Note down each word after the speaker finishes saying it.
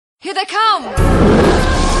Here they come!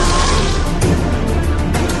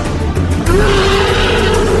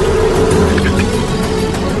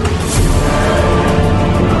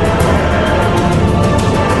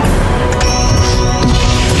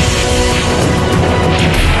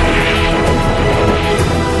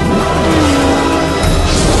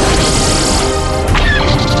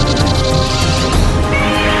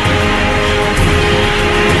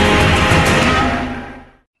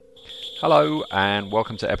 Hello and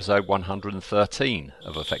welcome to episode 113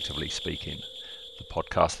 of Effectively Speaking, the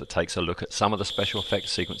podcast that takes a look at some of the special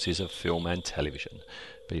effects sequences of film and television,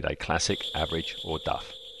 be they classic, average or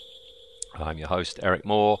duff. I'm your host Eric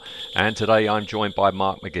Moore, and today I'm joined by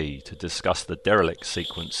Mark McGee to discuss the Derelict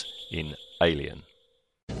sequence in Alien.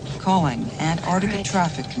 Calling Antarctica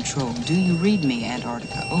Traffic Control. Do you read me,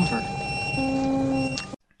 Antarctica? Over.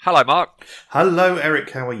 Hello Mark. Hello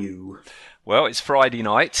Eric, how are you? Well, it's Friday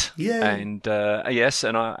night, yeah, and we're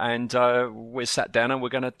sat down and we're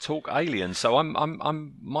going to talk Alien. So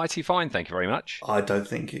I'm mighty fine, thank you very much. I don't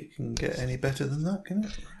think it can get any better than that, can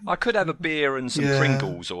it? I could have a beer and some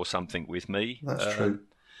Pringles or something with me. That's true.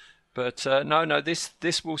 But no,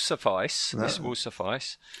 this will suffice. No. This will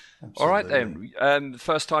suffice. Absolutely. All right then.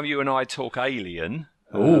 First time you and I talk Alien.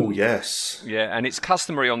 Oh yes. Yeah, and it's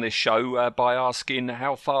customary on this show by asking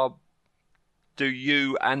how far do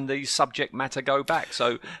you and the subject matter go back?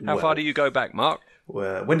 So how far do you go back, Mark?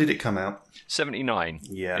 When did it come out? 79.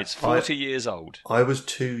 Yeah. It's 40 years old. I was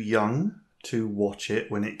too young to watch it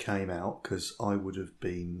when it came out because I would have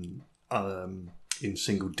been in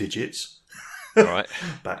single digits Right.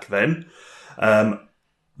 back then.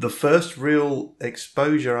 The first real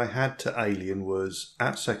exposure I had to Alien was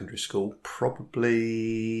at secondary school,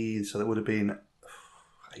 probably, so that would have been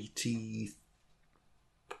 82,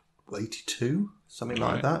 something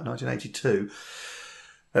like that, 1982.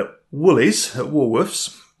 At Woolies, at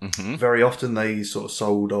Woolworths. Mm-hmm. Very often they sort of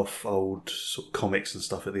sold off old sort of comics and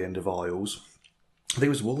stuff at the end of aisles. I think it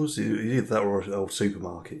was Woolworths, either that or an old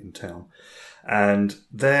supermarket in town. And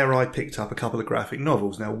there I picked up a couple of graphic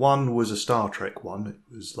novels. Now, one was a Star Trek one. It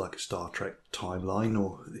was like a Star Trek timeline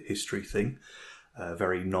or history thing,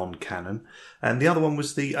 very non-canon. And the other one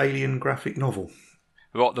was the Alien graphic novel.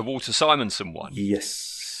 What, the Walter Simonson one?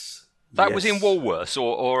 Yes. That was in Woolworths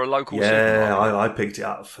or a local supermarket? Yeah, I picked it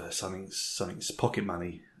up for something's pocket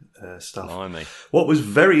money stuff. Blimey. What was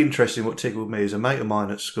very interesting, what tickled me, is a mate of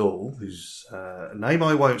mine at school, whose name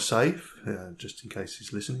I won't say, just in case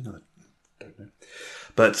he's listening. I don't know.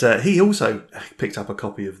 But he also picked up a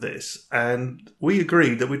copy of this, and we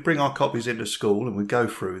agreed that we'd bring our copies into school and we'd go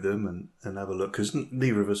through them and have a look, because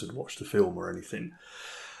neither of us had watched the film or anything.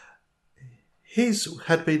 His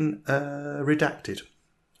had been redacted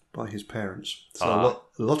by his parents. So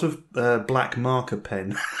a lot of black marker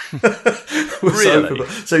pen. Really?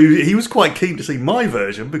 So he was quite keen to see my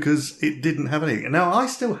version because it didn't have anything. Now, I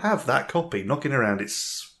still have that copy knocking around.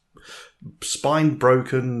 It's spine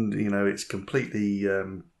broken, it's completely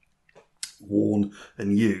worn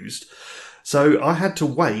and used. So I had to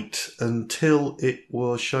wait until it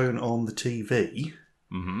was shown on the TV,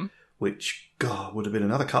 which, God, would have been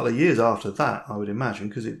another couple of years after that, I would imagine,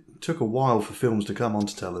 because it took a while for films to come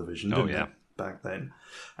onto television, didn't it, back then?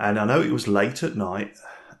 And I know it was late at night,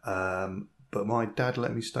 but my dad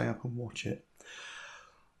let me stay up and watch it.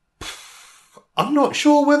 I'm not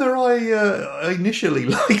sure whether I initially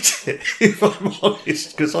liked it, if I'm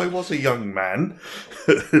honest, because I was a young man.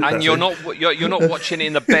 And you're not watching it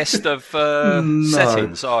in the best of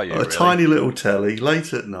settings, are you? A tiny little telly,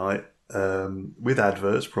 late at night, with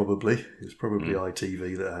adverts probably. It was probably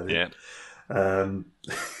ITV that had it.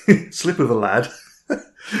 Slip of a lad. And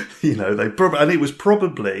it was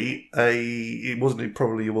probably it wasn't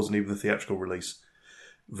even the theatrical release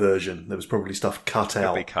version. There was probably stuff cut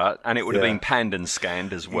out. Be cut, and it would have been panned and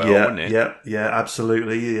scanned as well, wouldn't it? Yeah,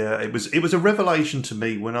 absolutely. Yeah, it was a revelation to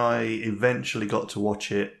me when I eventually got to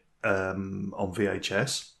watch it on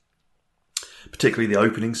VHS, particularly the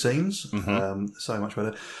opening scenes. So much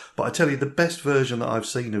better. But I tell you, the best version that I've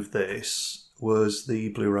seen of this was the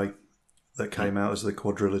Blu-ray that came out as the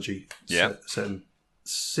quadrilogy.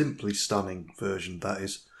 Simply stunning version, that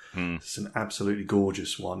is. It's an absolutely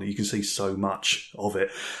gorgeous one. You can see so much of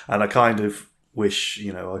it, and I kind of wish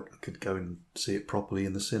I could go and see it properly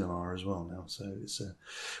in the cinema as well now. So it's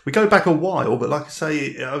we go back a while, but like I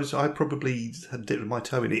say, I probably had dipped my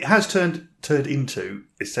toe in it. It has turned into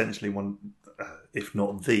essentially one, if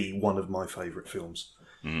not the one of my favourite films.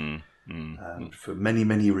 for many,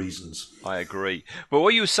 many reasons. I agree. But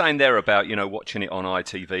what you were saying there about, watching it on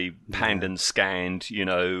ITV, panned and scanned,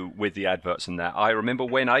 with the adverts and that. I remember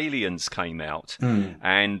when Aliens came out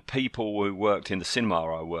and people who worked in the cinema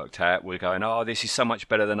I worked at were going, oh, this is so much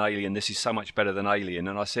better than Alien. This is so much better than Alien.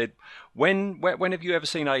 And I said, when have you ever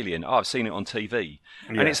seen Alien? Oh, I've seen it on TV.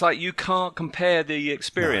 Yeah. And it's like you can't compare the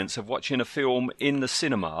experience of watching a film in the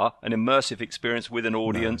cinema, an immersive experience with an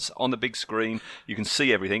audience on the big screen. You can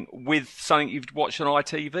see everything with something you've watched on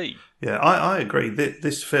ITV. Yeah, I agree.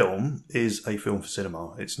 This film is a film for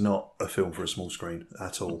cinema. It's not a film for a small screen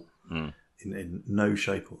at all. In no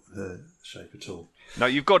shape at all. No,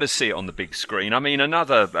 you've got to see it on the big screen. I mean,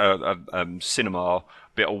 another cinema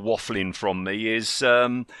bit of waffling from me is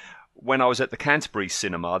when I was at the Canterbury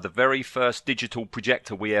Cinema, the very first digital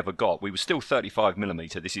projector we ever got. We were still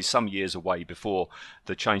 35mm. This is some years away before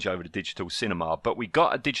the changeover to digital cinema. But we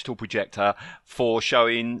got a digital projector for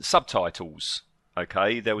showing subtitles.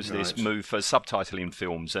 Okay, there was this move for subtitling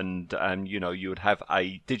films, and you would have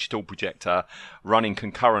a digital projector running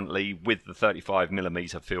concurrently with the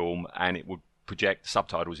 35mm film, and it would project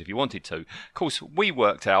subtitles if you wanted to. Of course, we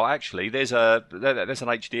worked out actually there's an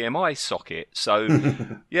HDMI socket. So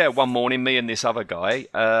yeah, one morning, me and this other guy,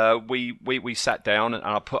 we sat down and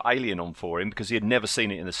I put Alien on for him because he had never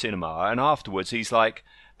seen it in the cinema, and afterwards he's like,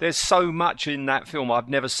 there's so much in that film I've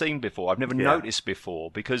never seen before. I've never noticed before.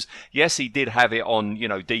 Because, yes, he did have it on,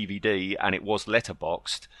 DVD and it was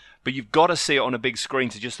letterboxed. But you've got to see it on a big screen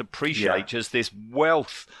to just appreciate just this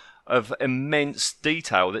wealth of immense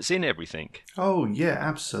detail that's in everything. Oh, yeah,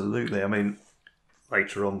 absolutely. I mean,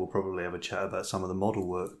 later on we'll probably have a chat about some of the model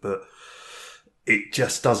work. But it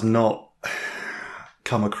just does not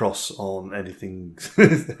come across on anything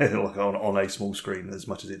like on a small screen as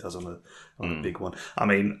much as it does on a big one. I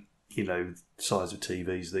mean, size of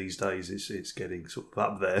TVs these days it's getting sort of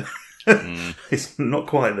up there. It's not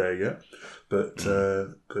quite there yet, but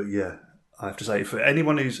yeah, I have to say, for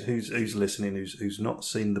anyone who's listening who's not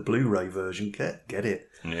seen the Blu-ray version, get it,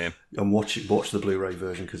 and watch the Blu-ray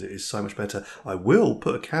version because it is so much better. I will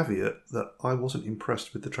put a caveat that I wasn't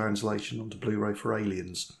impressed with the translation onto Blu-ray for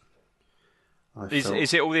Aliens.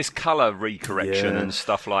 Is it all this colour recorrection and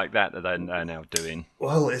stuff like that they're now doing?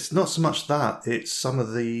 Well, it's not so much that. It's some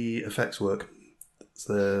of the effects work.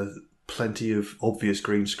 There's plenty of obvious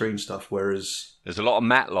green screen stuff, whereas... There's a lot of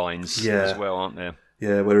matte lines as well, aren't there?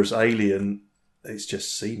 Yeah, whereas Alien, it's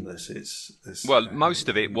just seamless. Well, most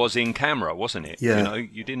of it was in camera, wasn't it? Yeah.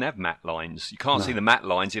 You didn't have matte lines. You can't see the matte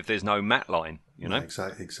lines if there's no matte line, No,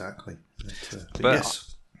 exactly. But yes.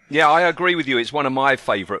 Yeah, I agree with you. It's one of my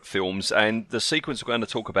favourite films, and the sequence we're going to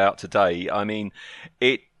talk about today, I mean,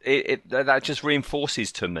 that just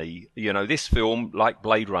reinforces to me, this film, like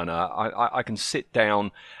Blade Runner, I can sit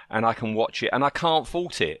down and I can watch it, and I can't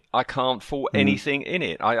fault it. I can't fault anything in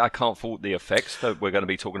it. I can't fault the effects that we're going to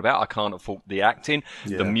be talking about. I can't fault the acting,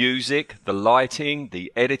 the music, the lighting,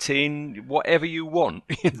 the editing, whatever you want.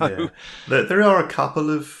 Yeah. There are a couple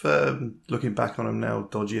of, looking back on them now,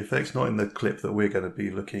 dodgy effects, not in the clip that we're going to be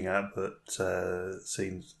looking at, but a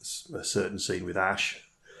certain scene with Ash.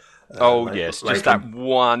 Yes, just that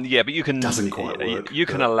one. Yeah, but you can doesn't quite work. You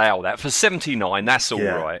can allow that for 79. That's all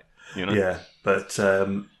right. Yeah, but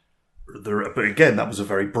again, that was a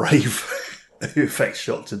very brave effects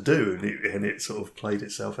shot to do, and it sort of played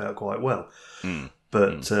itself out quite well.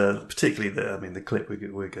 But particularly the clip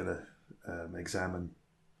we're going to examine.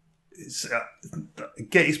 It's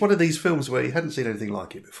one of these films where you hadn't seen anything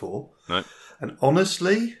like it before, and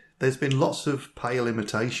honestly, there's been lots of pale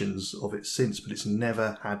imitations of it since, but it's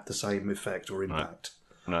never had the same effect or impact.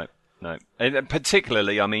 No. And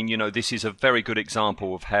particularly, I mean, this is a very good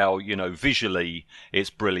example of how, visually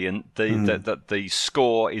it's brilliant. The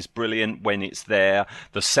score is brilliant when it's there.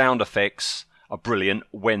 The sound effects are brilliant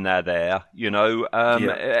when they're there.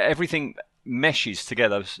 Everything meshes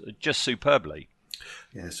together just superbly.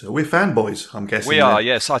 Yeah, so we're fanboys, I'm guessing. We are,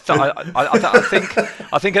 yes. I think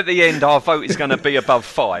at the end our vote is going to be above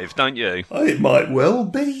 5, don't you? It might well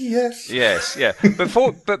be, yes. Yes, yeah.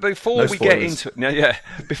 Before we get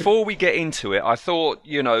into it, I thought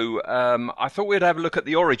we'd have a look at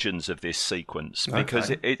the origins of this sequence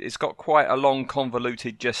because it's got quite a long,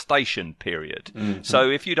 convoluted gestation period. Mm-hmm. So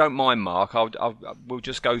if you don't mind, Mark, we'll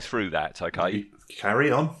just go through that, okay?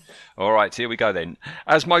 Carry on. All right, here we go then.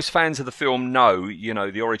 As most fans of the film know,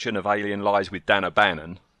 the origin of Alien lies with Dan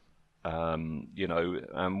O'Bannon,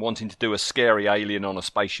 wanting to do a scary alien on a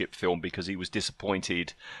spaceship film because he was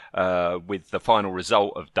disappointed with the final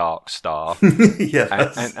result of Dark Star and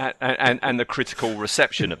the critical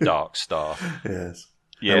reception of Dark Star.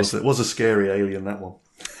 Yes. It was a scary alien, that one.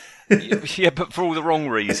 Yeah, but for all the wrong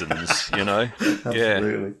reasons, you know.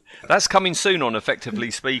 Absolutely. Yeah. That's coming soon on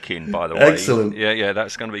Effectively Speaking, by the way. Excellent. Yeah,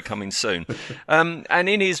 that's going to be coming soon. And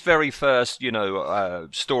in his very first,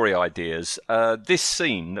 story ideas, this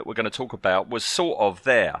scene that we're going to talk about was sort of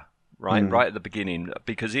there. Right at the beginning,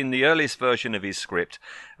 because in the earliest version of his script,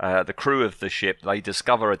 the crew of the ship, they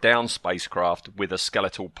discover a downed spacecraft with a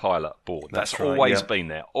skeletal pilot aboard. That's right, always been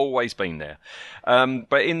there, always been there.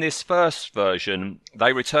 But in this first version,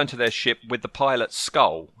 they return to their ship with the pilot's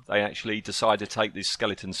skull. They actually decide to take this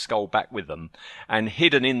skeleton skull back with them, and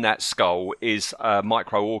hidden in that skull is a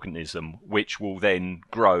microorganism which will then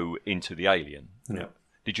grow into the alien. Yeah.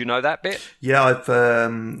 Did you know that bit? Yeah, I've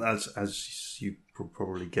as you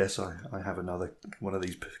probably guess, I have another one of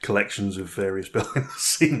these collections of various behind the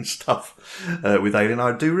scenes stuff with Alien.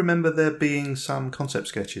 I do remember there being some concept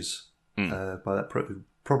sketches by that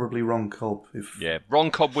probably Ron Cobb.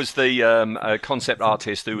 Ron Cobb was the concept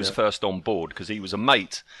artist who was first on board, because he was a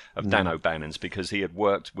mate of Dan O'Bannon's, because he had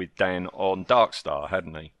worked with Dan on Dark Star,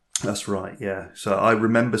 hadn't he? That's right. Yeah. So I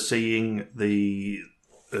remember seeing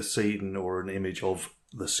a scene or an image of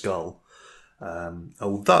the skull.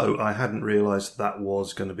 Although I hadn't realised that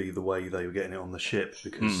was going to be the way they were getting it on the ship,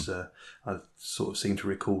 because I sort of seem to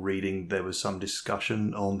recall reading there was some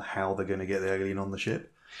discussion on how they're going to get the alien on the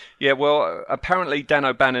ship. Yeah, well, apparently Dan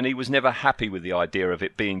O'Bannon, he was never happy with the idea of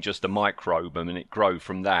it being just a microbe and it grow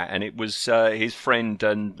from that. And it was his friend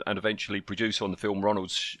and eventually producer on the film, Ronald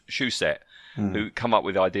Shusett, who come up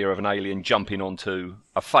with the idea of an alien jumping onto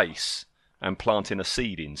a face and planting a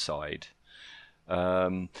seed inside.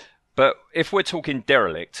 But if we're talking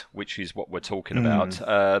Derelict, which is what we're talking about,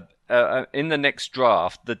 in the next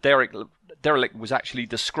draft, the Derelict was actually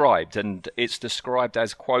described, and it's described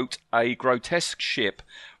as, quote, a grotesque ship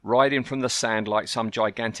riding from the sand like some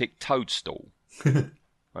gigantic toadstool.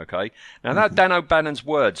 Okay, now that's Dan O'Bannon's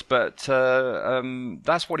words, but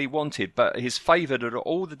that's what he wanted. But his favoured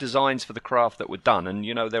all the designs for the craft that were done, and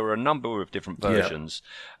there were a number of different versions.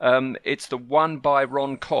 It's the one by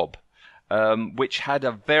Ron Cobb. Which had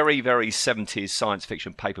a very, very 70s science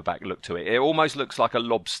fiction paperback look to it. It almost looks like a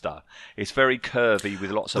lobster. It's very curvy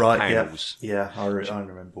with lots of panels. Yeah, I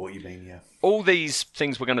remember what you mean, yeah. All these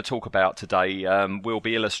things we're going to talk about today, we'll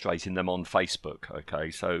be illustrating them on Facebook,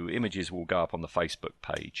 okay? So images will go up on the Facebook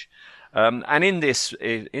page. And in this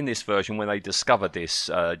version, when they discover this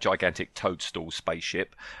gigantic toadstool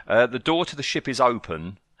spaceship, the door to the ship is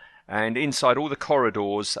open, and inside all the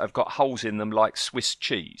corridors have got holes in them like Swiss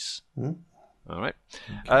cheese. All right.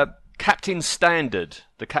 Okay. Captain Standard,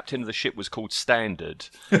 the captain of the ship was called Standard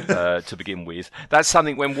to begin with. That's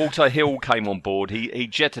something when Walter Hill came on board, he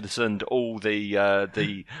jettisoned all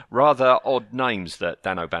the rather odd names that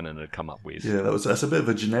Dan O'Bannon had come up with. Yeah, that's a bit of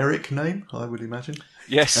a generic name, I would imagine.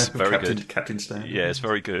 Yes, very good. Captain Standard. Yes,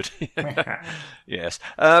 very good. Yes.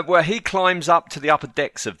 Well, he climbs up to the upper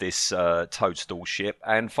decks of this toadstool ship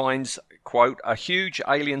and finds, quote, a huge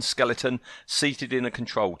alien skeleton seated in a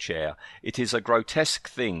control chair. It is a grotesque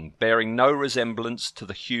thing, bearing no resemblance to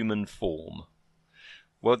the human form.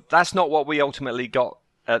 Well, that's not what we ultimately got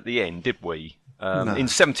at the end, did we? No. In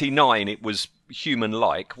 79, it was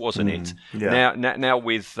human-like, wasn't it? Yeah. Now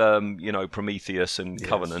with Prometheus and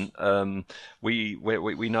Covenant, we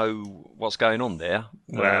know what's going on there.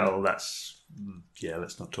 Well, let's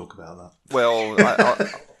not talk about that. Well,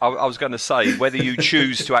 I was going to say, whether you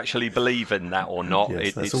choose to actually believe in that or not,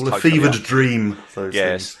 yes, it's all totally a fevered dream. Those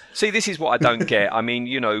yes. things. See, this is what I don't get. I mean,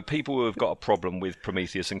 people who have got a problem with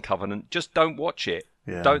Prometheus and Covenant, just don't watch it.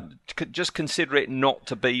 Yeah. Just consider it not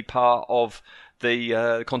to be part of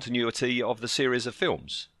the continuity of the series of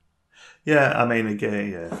films. Yeah, I mean,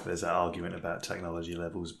 again, there's that argument about technology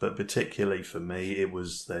levels, but particularly for me, it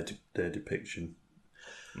was their depiction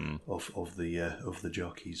of the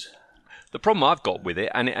jockeys. The problem I've got with it,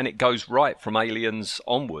 and it goes right from Aliens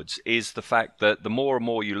onwards, is the fact that the more and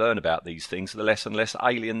more you learn about these things, the less and less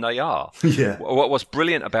alien they are. Yeah. What's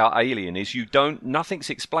brilliant about Alien is nothing's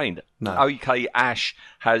explained. No. Okay, Ash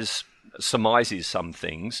surmises some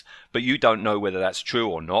things, but you don't know whether that's true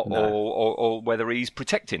or not, or whether he's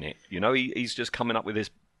protecting it. He's just coming up with this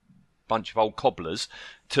bunch of old cobblers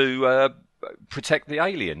to protect the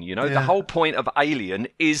alien. The whole point of Alien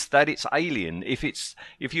is that it's alien. If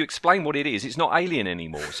you explain what it is, it's not alien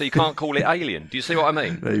anymore, so you can't call it Alien. Do you see what I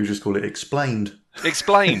mean? No, you just call it Explained.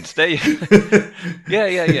 Explained. There you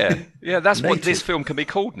yeah, that's what this film can be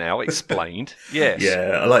called now. Explained. Yes.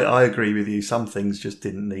 Yeah, I agree with you. Some things just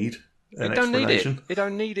didn't need an explanation. You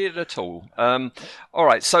don't need it at all. All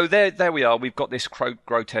right, so there we are. We've got this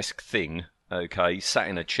grotesque thing. okay, sat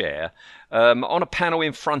in a chair. On a panel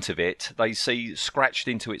in front of it, they see scratched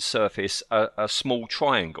into its surface a small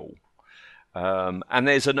triangle. And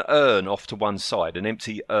there's an urn off to one side, an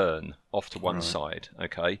empty urn off to one side,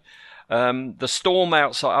 okay? The storm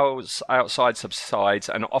outside subsides,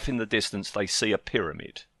 and off in the distance they see a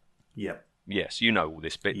pyramid. Yep. Yes, you know all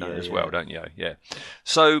this bit as well, don't you? Yeah.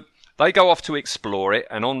 So they go off to explore it,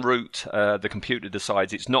 and en route, the computer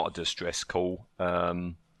decides it's not a distress call.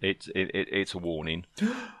 It's a warning.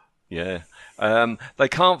 Yeah. They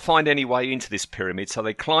can't find any way into this pyramid, so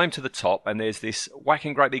they climb to the top, and there's this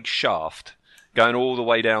whacking great big shaft going all the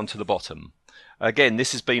way down to the bottom. Again,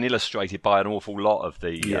 this has been illustrated by an awful lot of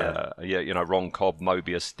the, Ron Cobb,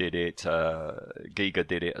 Mobius did it, Giga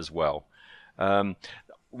did it as well.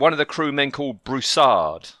 One of the crewmen called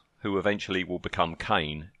Broussard, who eventually will become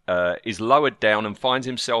Kane, is lowered down and finds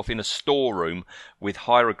himself in a storeroom with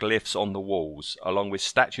hieroglyphs on the walls, along with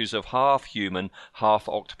statues of half-human,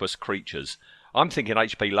 half-octopus creatures. I'm thinking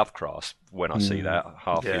H.P. Lovecraft when I see that,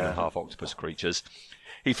 half-human, half-octopus creatures.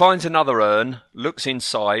 He finds another urn, looks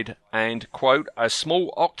inside, and, quote, a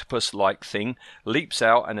small octopus-like thing leaps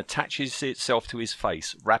out and attaches itself to his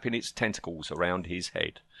face, wrapping its tentacles around his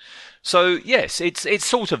head. So, yes, it's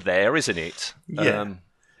sort of there, isn't it? Yeah.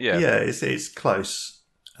 It's close.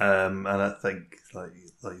 And I think, like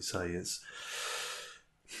you say,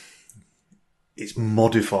 it's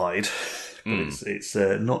modified. But it's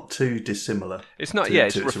not too dissimilar. It's not,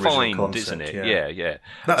 it's refined, isn't it? Yeah.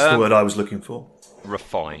 That's the word I was looking for.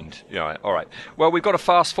 Refined. Yeah, all right. Well, we've got to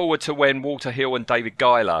fast forward to when Walter Hill and David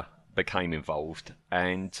Giler became involved,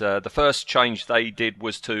 and the first change they did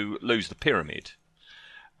was to lose the pyramid.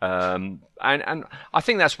 And I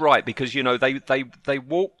think that's right because they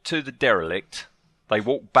walk to the derelict, they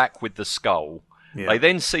walk back with the skull, they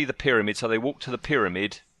then see the pyramid, so they walk to the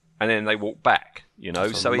pyramid, and then they walk back.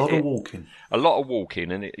 So a lot of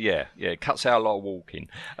walking, and it cuts out a lot of walking.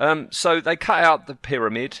 So they cut out the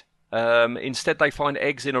pyramid. Instead, they find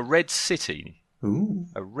eggs in a red city. Ooh.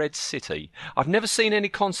 A red city. I've never seen any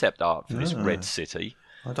concept art for this red city.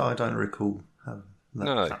 I don't recall having that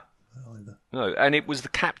either. No, and it was the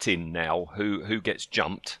captain now who gets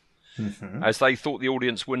jumped, as they thought the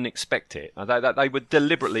audience wouldn't expect it. They were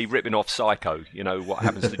deliberately ripping off Psycho. What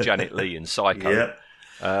happens to Janet Leigh in Psycho.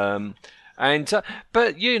 Yeah.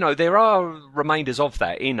 But there are remainders of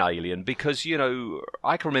that in Alien because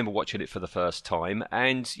I can remember watching it for the first time,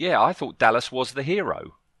 and I thought Dallas was the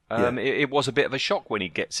hero. It was a bit of a shock when he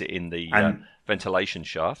gets it in the ventilation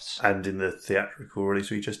shafts, and in the theatrical release,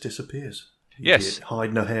 he just disappears. Yes,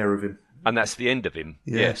 hide no hair of him, and that's the end of him.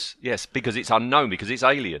 Yeah. Yes, because it's unknown because it's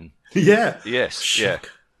Alien. Yeah. Yes. Shock.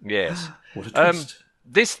 Yes. What a twist.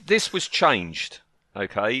 This was changed.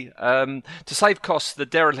 Okay, to save costs, the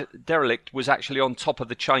derelict was actually on top of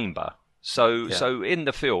the chamber. So in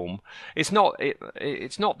the film, it's not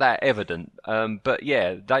that evident. But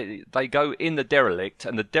they go in the derelict,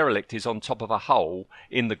 and the derelict is on top of a hole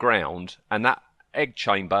in the ground, and that egg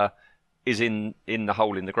chamber is in the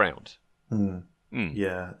hole in the ground.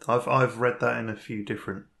 Yeah, I've read that in a few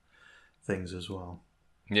different things as well.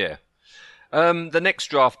 Yeah, the next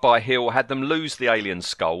draft by Hill had them lose the alien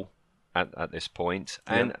skull. At this point,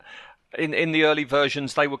 and in the early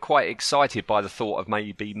versions they were quite excited by the thought of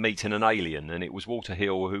maybe meeting an alien, and it was Walter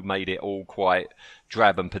Hill who made it all quite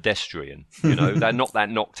drab and pedestrian. They're not that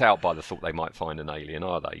knocked out by the thought they might find an alien,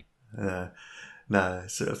 are they? No,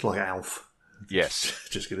 it's like Alf. Yes.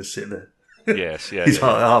 Just going to sit there. Yes, He's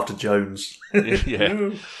after Jones. Yeah.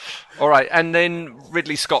 All right, and then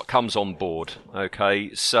Ridley Scott comes on board.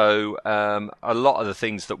 Okay, so a lot of the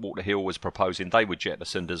things that Walter Hill was proposing, they were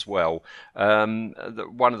jettisoned as well. One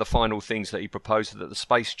of the final things that he proposed that the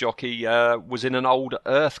space jockey was in an old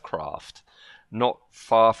Earth craft, not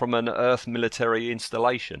far from an Earth military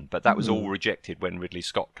installation, but that was all rejected when Ridley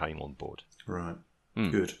Scott came on board. Right.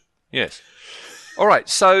 Good. Yes. All right,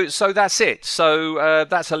 so that's it. So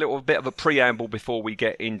that's a little bit of a preamble before we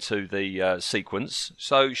get into the sequence.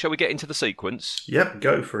 So shall we get into the sequence? Yep,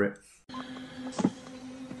 go for it.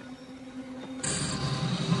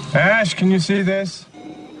 Ash, can you see this?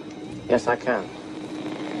 Yes, I can.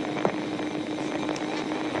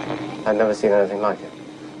 I've never seen anything like it.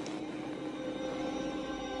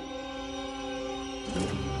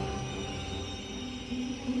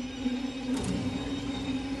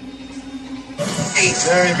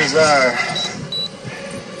 Very bizarre.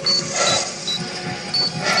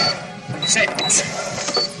 Sit.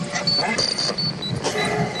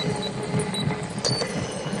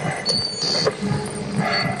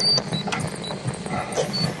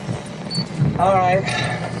 All right.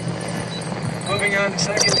 Moving on to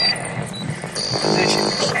second position.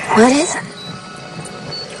 What is it?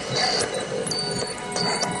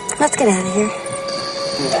 Let's get out of here.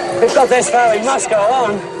 We've got this far, we must go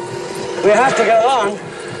on. We have to go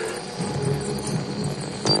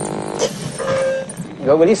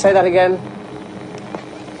on. Will you say that again?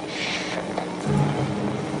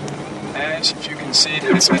 As if you can see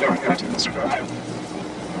this, I don't have to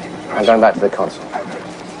survive. I'm going back to the console.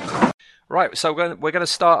 Right, so we're going to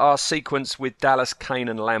start our sequence with Dallas, Kane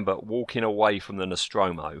and Lambert walking away from the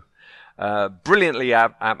Nostromo. Brilliantly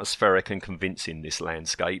atmospheric and convincing, this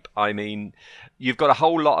landscape. I mean, you've got a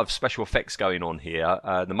whole lot of special effects going on here.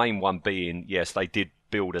 The main one being, yes, they did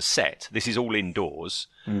build a set. This is all indoors.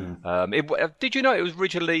 Did you know it was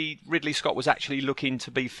originally Ridley Scott was actually looking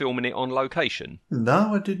to be filming it on location?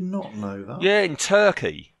 No, I did not know that. Yeah, in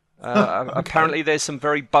Turkey. Okay. Apparently there's some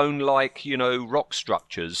very bone-like, rock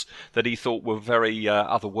structures that he thought were very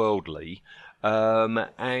otherworldly.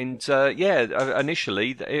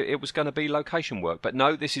 Initially it was going to be location work, but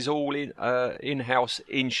no, this is all in-house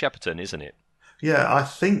in Shepperton, isn't it? Yeah, I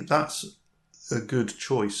think that's a good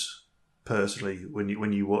choice, personally,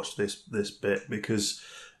 when you watch this bit, because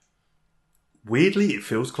weirdly it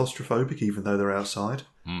feels claustrophobic even though they're outside.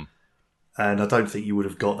 And I don't think you would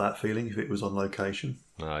have got that feeling if it was on location.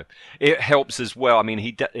 No. It helps as well. I mean,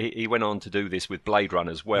 he went on to do this with Blade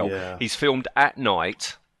Runner as well. Yeah. He's filmed at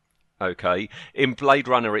night. Okay, in Blade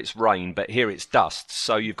Runner it's rain, but here it's dust.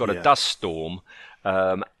 So you've got a dust storm,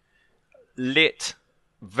 lit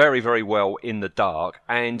very, very well in the dark,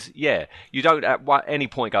 and you don't at any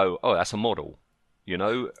point go, "Oh, that's a model,"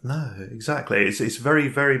 No, exactly. It's very,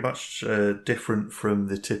 very much different from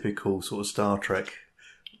the typical sort of Star Trek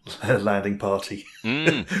landing party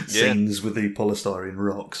scenes with the polystyrene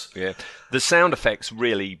rocks. Yeah, the sound effects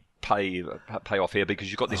really pay off here,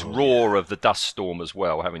 because you've got this roar of the dust storm as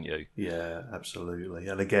well, haven't you? Yeah, absolutely.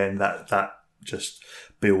 And again, that just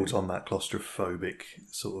builds on that claustrophobic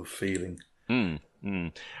sort of feeling. And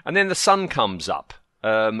then the sun comes up,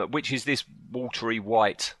 which is this watery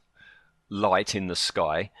white light in the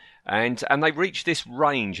sky, and they reach this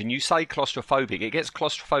range, and you say claustrophobic. It gets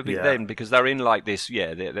claustrophobic then because they're in like this,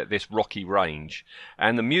 this rocky range,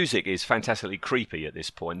 and the music is fantastically creepy at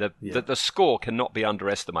this point. The score cannot be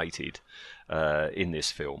underestimated in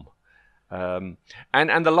this film. And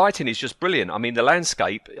the lighting is just brilliant. I mean, the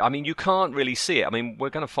landscape, you can't really see it. I mean, we're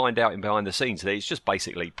going to find out in behind the scenes that it's just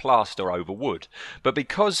basically plaster over wood. But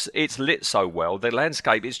because it's lit so well, the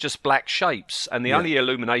landscape is just black shapes. And the only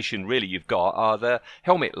illumination really you've got are the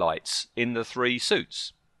helmet lights in the three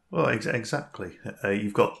suits. Well, exactly.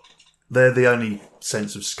 They're the only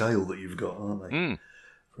sense of scale that you've got, aren't they?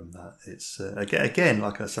 From that, it's again,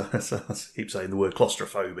 like I keep saying the word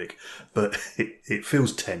claustrophobic, but it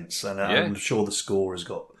feels tense, and I'm sure the score has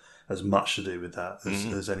got as much to do with that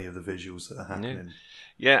as any of the visuals that are happening.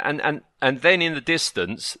 And then in the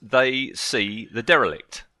distance they see the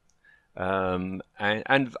Derelict, and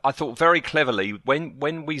I thought very cleverly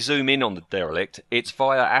when we zoom in on the Derelict, it's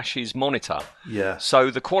via Ash's monitor. Yeah.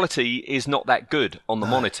 So the quality is not that good on the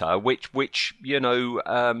monitor, which if you're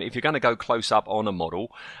going to go close up on a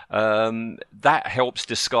model, that helps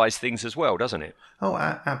disguise things as well, doesn't it? Oh,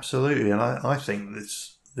 absolutely. And I think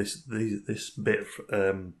this bit,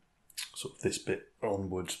 sort of this bit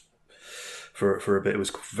onwards, for a bit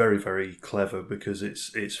was very, very clever, because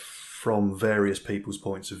it's from various people's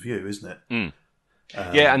points of view, isn't it?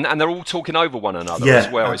 And they're all talking over one another as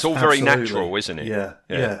well. It's all very natural, isn't it?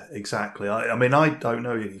 Yeah, exactly. I mean, I don't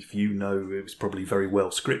know if you know, it was probably very well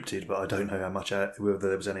scripted, but I don't know how much whether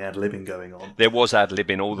there was any ad-libbing going on. There was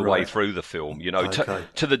ad-libbing all the way through the film,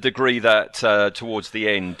 to the degree that towards the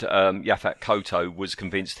end, Yaphet Kotto was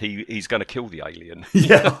convinced he's going to kill the alien.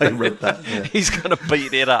 Yeah, I read that. Yeah. He's going to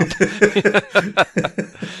beat it up.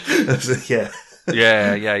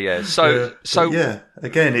 Yeah. Yeah. So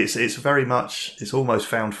again, it's very much, it's almost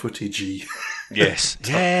found footagey. Yes,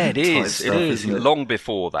 it is. Stuff, it is. Long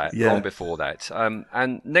before that.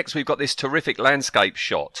 And next we've got this terrific landscape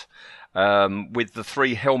shot with the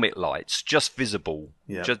three helmet lights just visible,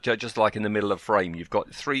 just like in the middle of frame. You've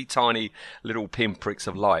got three tiny little pinpricks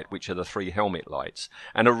of light, which are the three helmet lights,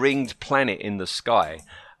 and a ringed planet in the sky,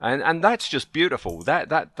 and that's just beautiful.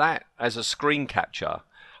 That as a screen capture,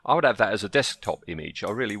 I would have that as a desktop image. I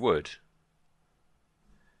really would.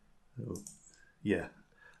 Yeah.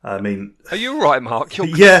 I mean, are you all right, Mark? You're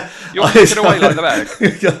looking away like the bag.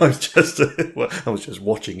 I was just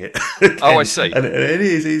watching it. Oh, I see. And it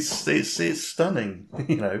is. It's stunning,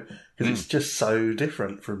 because it's just so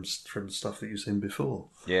different from stuff that you've seen before.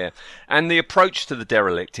 Yeah, and the approach to the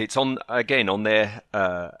Derelict, it's on their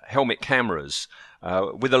helmet cameras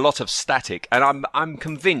with a lot of static, and I'm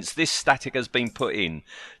convinced this static has been put in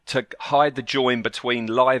to hide the join between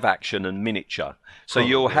live action and miniature. So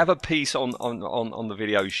you'll have a piece on the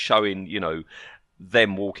video showing,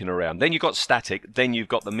 them walking around. Then you've got static. Then you've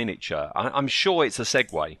got the miniature. I'm sure it's a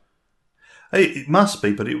segue. It must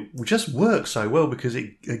be, but it just works so well because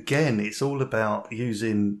it's all about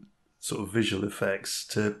using sort of visual effects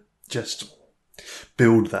to just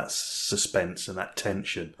build that suspense and that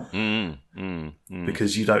tension.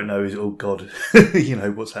 Because you don't know, oh God,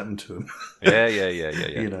 what's happened to him.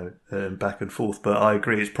 Yeah. Back and forth. But I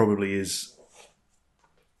agree, it probably is.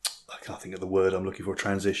 I can't think of the word I'm looking for.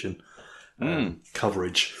 Transition.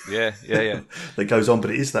 Coverage. Yeah. that goes on, but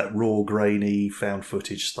it is that raw, grainy, found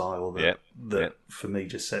footage style that for me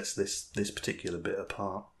just sets this particular bit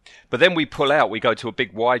apart. But then we pull out, we go to a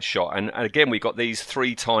big wide shot, and again we got these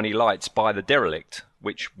 3 tiny lights by the Derelict,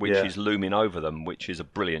 which is looming over them, which is a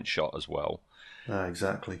brilliant shot as well.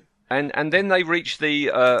 Exactly. And then they reach the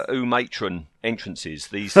matron entrances.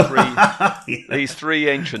 These three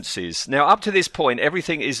entrances. Now, up to this point,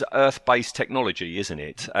 everything is Earth-based technology, isn't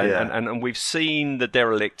it? And we've seen the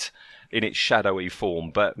Derelict in its shadowy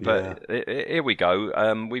form, but here we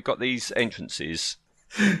go. We've got these entrances.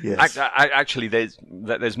 Yes. Actually,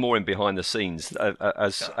 there's more in behind the scenes,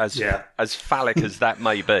 as phallic as that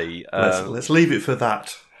may be. Let's leave it for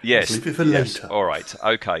that. Yes. Let's leave it for later. All right.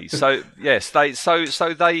 Okay. So yes, they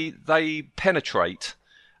penetrate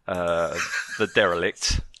the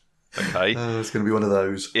Derelict. Okay. It's going to be one of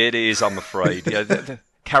those. It is, I'm afraid. Yeah.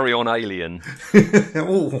 Carry on, Alien.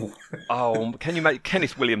 Oh, can you make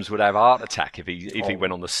Kenneth Williams would have a heart attack if he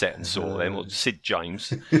went on the set and saw them, or Sid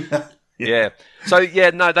James. Yeah. So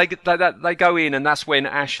they go in, and that's when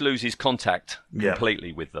Ash loses contact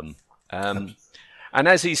completely with them. And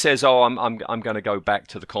as he says, "Oh, I'm going to go back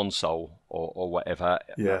to the console or whatever."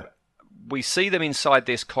 Yeah. We see them inside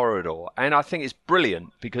this corridor, and I think it's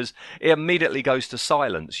brilliant because it immediately goes to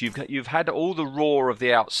silence. You've had all the roar of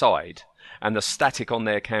the outside and the static on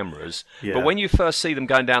their cameras, but when you first see them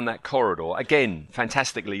going down that corridor, again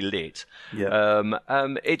fantastically lit,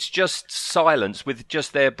 it's just silence with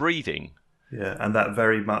just their breathing. Yeah, and that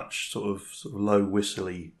very much sort of low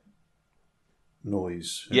whistly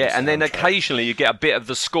noise. Yeah, and then occasionally you get a bit of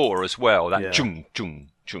the score as well, that chung, chung,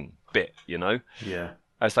 chung bit, Yeah.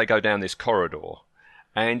 As they go down this corridor.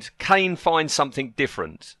 And Kane finds something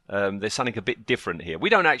different. There's something a bit different here. We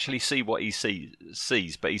don't actually see what he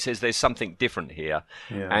sees, but he says there's something different here.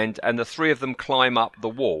 Yeah. And the 3 of them climb up the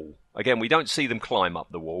wall. Again, we don't see them climb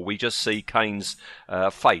up the wall. We just see Kane's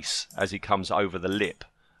face as he comes over the lip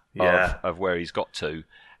of where he's got to.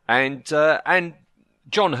 And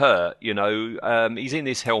John Hurt, he's in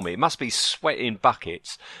this helmet. It must be sweating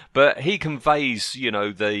buckets, but he conveys,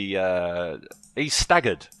 he's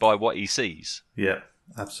staggered by what he sees. Yeah,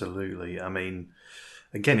 absolutely. I mean,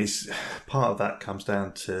 again, it's part of that comes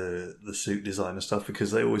down to the suit design and stuff,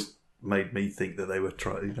 because they always made me think that they were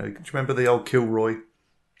trying. Do you remember the old Kilroy?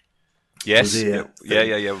 Yes. Yeah.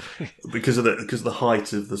 Because of the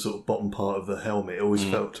height of the sort of bottom part of the helmet, it always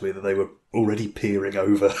felt to me that they were already peering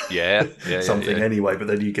over something anyway. But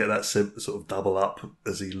then you get that sort of double up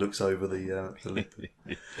as he looks over the lip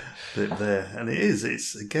there, and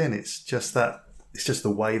it's just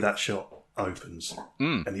the way that shot opens,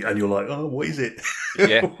 and you're like, oh, what is it?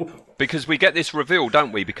 Yeah, because we get this reveal,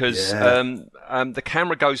 don't we? Because the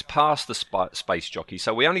camera goes past the space jockey,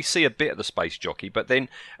 so we only see a bit of the space jockey. But then,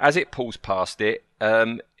 as it pulls past it,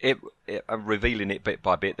 revealing it bit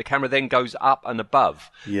by bit, the camera then goes up and above.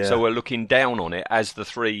 Yeah. So we're looking down on it as the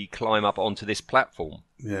 3 climb up onto this platform.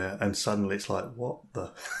 Yeah, and suddenly it's like, what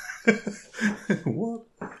the? What?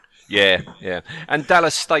 Yeah. And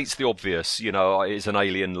Dallas states the obvious, it's an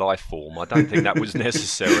alien life form. I don't think that was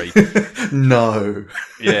necessary. No.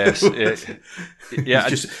 Yes. Yeah.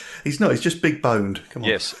 He's just big boned. Come on.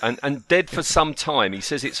 Yes, and dead for some time. He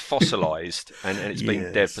says it's fossilised and it's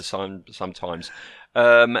been dead for some times.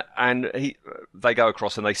 And they go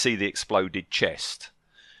across and they see the exploded chest.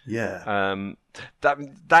 Yeah.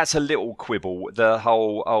 That's a little quibble. The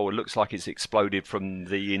whole, it looks like it's exploded from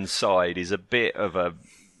the inside is a bit of a...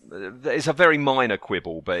 It's a very minor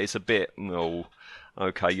quibble, but it's a bit,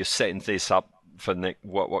 okay, you're setting this up for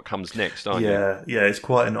what comes next, aren't you? Yeah, it's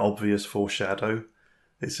quite an obvious foreshadow.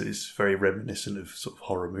 It's very reminiscent of sort of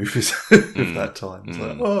horror movies of that time. It's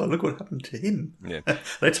like, oh, look what happened to him. Yeah.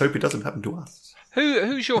 Let's hope it doesn't happen to us.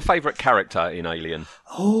 Who's your favourite character in Alien?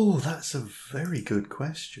 Oh, that's a very good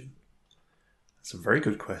question. That's a very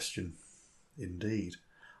good question, indeed.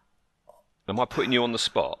 Am I putting you on the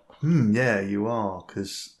spot? Yeah, you are,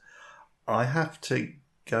 because I have to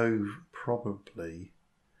go probably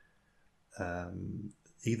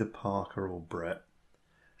either Parker or Brett.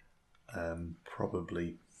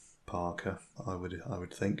 Probably Parker, I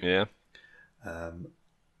would think. Yeah. For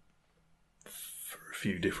a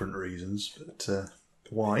few different reasons, but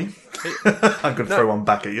why? I'm going to throw one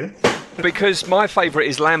back at you. Because my favourite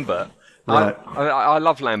is Lambert. Right. I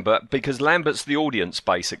love Lambert because Lambert's the audience,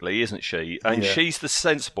 basically, isn't she? And Yeah. she's the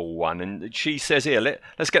sensible one, and she says, "Here,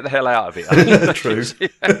 let's get the hell out of it." True. She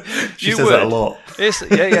You says that a lot.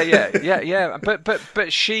 Yeah.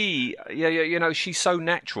 But she, she's so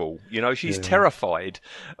natural. She's terrified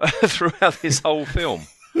throughout this whole film.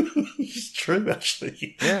 It's true,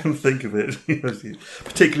 actually. Yeah. Think of it.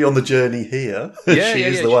 Particularly on the journey here. Yeah, she yeah,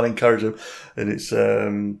 is yeah. the one encouraging him. And it's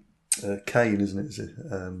Kane, isn't it? Is it?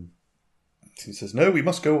 He says, "No, we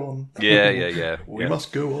must go on." Yeah. We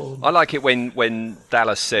must go on. I like it when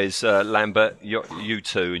Dallas says, "Lambert, you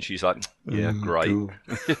too," and she's like, "Yeah, great." Cool.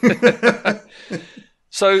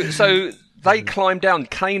 So they climb down.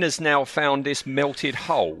 Kane has now found this melted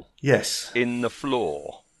hole Yes. in the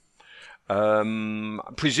floor.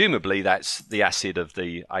 Presumably that's the acid of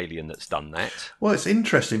the alien that's done that. Well, it's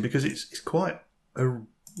interesting because it's quite a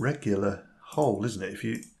regular hole, isn't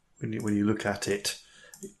it? When you look at it,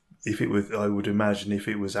 if it was, I would imagine if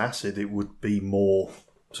it was acid, it would be more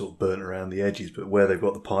sort of burnt around the edges. But where they've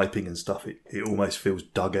got the piping and stuff, it almost feels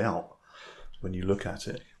dug out when you look at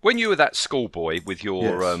it. When you were that schoolboy with your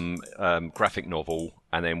Yes. graphic novel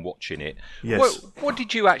and then watching it, Yes. what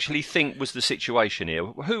did you actually think was the situation here?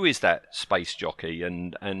 Who is that space jockey,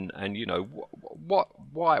 and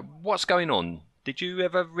what's going on? Did you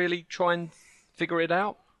ever really try and figure it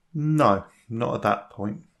out? No, not at that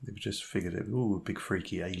point. They just figured it. Ooh, a big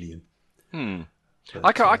freaky alien. But,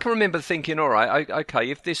 I can remember thinking, all right, okay,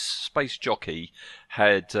 if this space jockey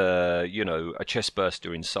had, a chest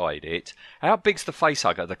burster inside it, how big's the face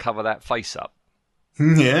hugger to cover that face up?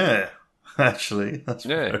 Yeah, actually, that's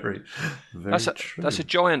Yeah. very true. That's a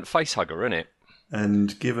giant face hugger, isn't it?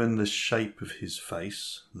 And given the shape of his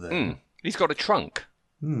face, then He's got a trunk.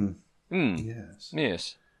 yes,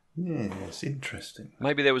 Yes. interesting.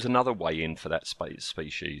 Maybe there was another way in for that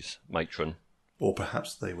species, matron. Or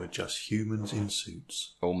perhaps they were just humans in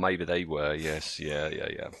suits. Or maybe they were, yes. Yeah.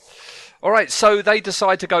 All right, so they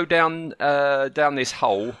decide to go down this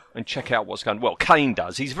hole and check out what's going on. Well, Kane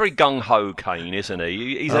does. He's very gung-ho, Kane, isn't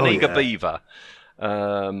he? He's an eager beaver.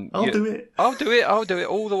 I'll do it. I'll do it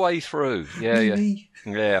all the way through.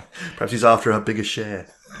 Yeah. Perhaps he's after a bigger share.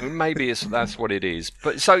 Maybe that's what it is.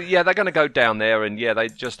 But so they're going to go down there, and they're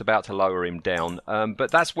just about to lower him down. But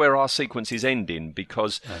that's where our sequence is ending,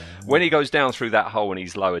 because when he goes down through that hole and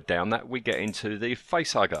he's lowered down, that we get into the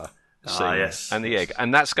facehugger scene yes, and the yes. egg,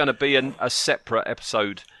 and that's going to be a separate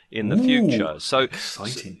episode in the future. So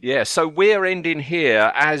exciting. So we're ending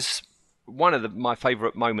here as one of my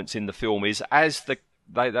favourite moments in the film is as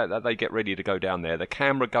they get ready to go down there. The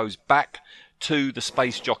camera goes back to the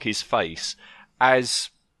space jockey's face as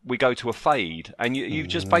we go to a fade, and you've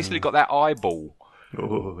just basically got that eyeball.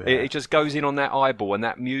 Oh, yeah. It just goes in on that eyeball and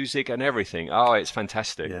that music and everything. Oh, it's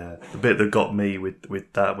fantastic. Yeah, the bit that got me with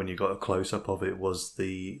that when you got a close up of it was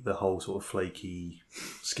the whole sort of flaky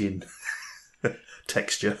skin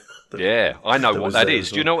texture. Yeah, I know what was that there is.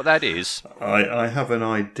 as Do you well. know what that is? I have an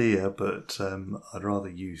idea, but I'd rather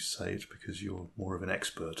you say it because you're more of an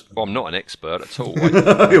expert. Than Well, I'm not an expert at all.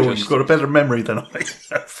 You've got a better memory than I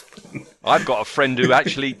have. I've got a friend who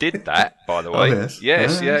actually did that, by the way.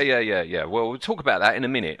 yes? Yeah. Well, we'll talk about that in a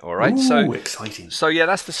minute, all right? Ooh, exciting. So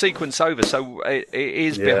that's the sequence over. So it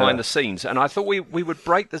is behind the scenes. And I thought we would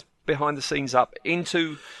break the behind the scenes up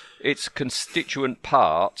into its constituent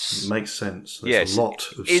parts. Makes sense. There's a lot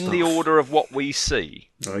of in stuff. the order of what we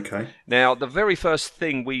see. Okay. Now, the very first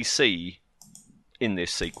thing we see in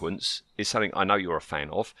this sequence is something I know you're a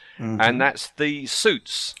fan of, and that's the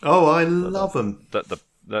suits Oh, I love them. that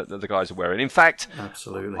the guys are wearing. In fact,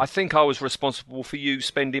 Absolutely. I think I was responsible for you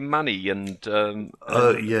spending money and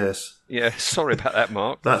Yes. yeah, sorry about that,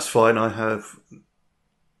 Mark. That's fine. I have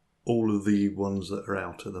all of the ones that are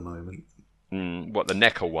out at the moment. What, the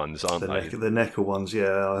Necker ones, aren't they? The Necker ones,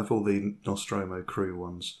 yeah. I have all the Nostromo crew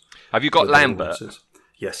ones. Have you got With the Lambert? horses.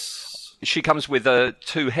 Yes. She comes with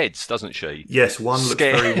two heads, doesn't she? Yes, one looks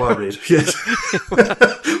Scared. very worried. Yes.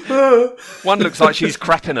 One looks like she's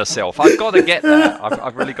crapping herself. I've got to get that.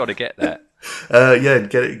 I've really got to get that. Yeah,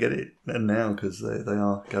 get it now because they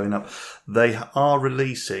are going up. They are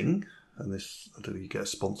releasing and this, I don't know, you get a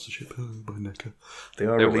sponsorship by NECA. They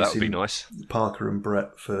are Oh, that would releasing be nice. Parker and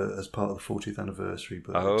Brett as part of the 40th anniversary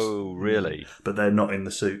books. Oh, really? But they're not in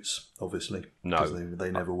the suits, obviously. No. Because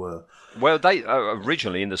they never were. Well, they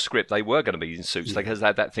originally in the script they were going to be in suits because they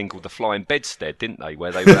had that thing called the flying bedstead, didn't they?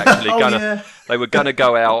 Where they were actually they were going to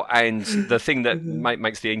go out, and the thing that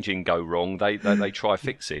makes the engine go wrong, they try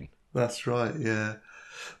fixing. That's right. Yeah,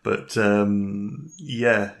 but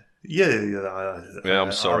yeah.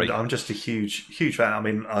 I'm sorry. I'm just a huge fan. I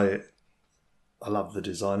mean, I love the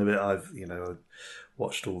design of it. I've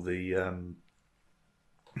watched all the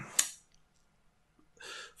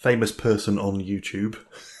famous person on YouTube.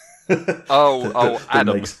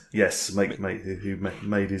 Adam. Who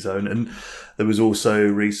made his own. And there was also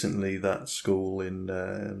recently that school in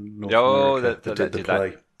North America that did the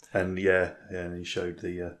play. And and he showed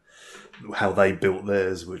the how they built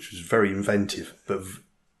theirs, which was very inventive, but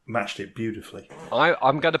matched it beautifully.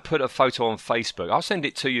 I'm going to put a photo on Facebook. I'll send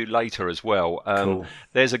it to you later as well. Cool.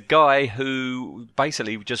 There's a guy who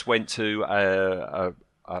basically just went to a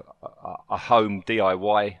home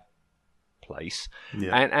DIY place,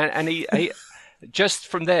 and he just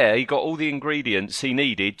from there he got all the ingredients he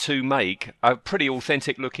needed to make a pretty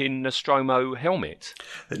authentic looking Nostromo helmet.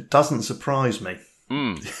 It doesn't surprise me,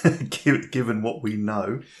 given what we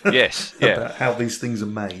know. Yes, about how these things are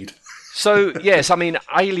made. So, yes, I mean,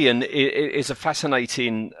 Alien is a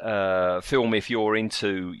fascinating film if you're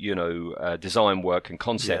into, design work and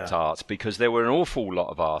concept art, because there were an awful lot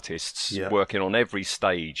of artists working on every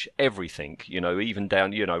stage, everything, even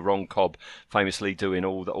down, Ron Cobb famously doing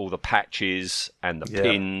all the patches and the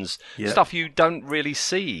pins, stuff you don't really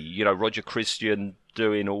see. Roger Christian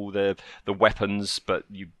doing all the weapons, but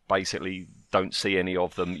you basically don't see any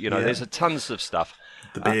of them. There's tons of stuff.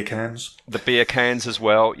 The beer cans. The beer cans as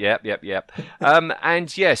well. Yep.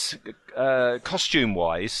 And yes,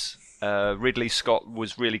 costume-wise, Ridley Scott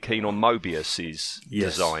was really keen on Mobius's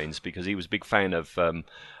designs because he was a big fan of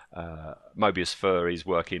Mobius for his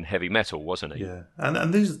work in heavy metal, wasn't he? Yeah,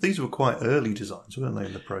 and these were quite early designs, weren't they,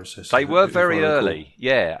 in the process? They were very early,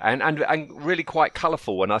 and really quite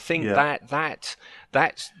colourful. And I think that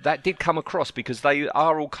did come across because they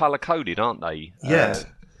are all colour-coded, aren't they? Yeah.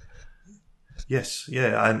 Yes,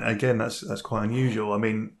 and again, that's quite unusual. I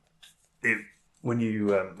mean, when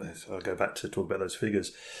you I'll go back to talk about those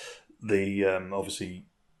figures. The obviously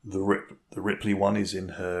the Ripley one is in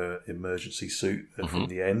her emergency suit from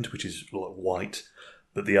the end, which is like white,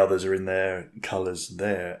 but the others are in their colours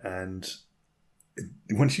there. And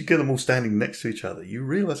once you get them all standing next to each other, you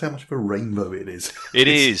realise how much of a rainbow it is. It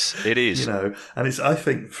is. And I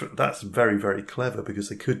think that's very, very clever because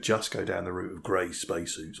they could just go down the route of grey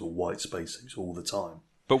spacesuits or white spacesuits all the time.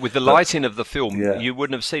 But with the lighting of the film, you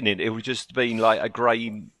wouldn't have seen it. It would just been like a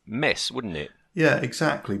grey mess, wouldn't it? Yeah,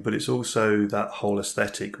 exactly. But it's also that whole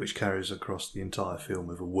aesthetic which carries across the entire film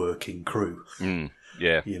of a working crew.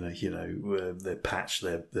 Yeah. They're patched,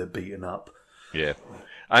 they're beaten up. Yeah.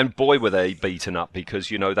 And boy, were they beaten up because,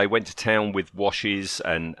 they went to town with washes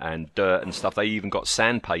and dirt and stuff. They even got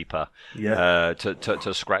sandpaper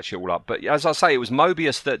to scratch it all up. But as I say, it was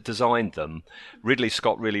Mobius that designed them. Ridley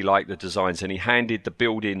Scott really liked the designs, and he handed the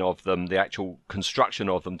building of them, the actual construction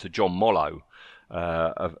of them, to John Mollo,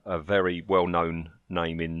 a very well-known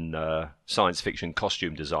name in science fiction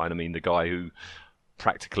costume design. I mean, the guy who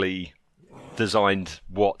practically designed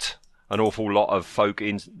what an awful lot of folk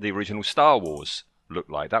in the original Star Wars looked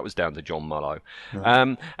like. That was down to John Mollo.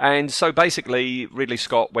 Right. And so basically Ridley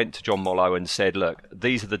Scott went to John Mollo and said, look,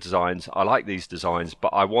 these are the designs. I like these designs, but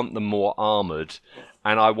I want them more armoured,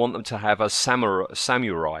 and I want them to have a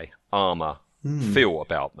samurai armour feel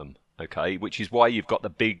about them. Okay, which is why you've got the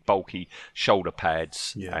big bulky shoulder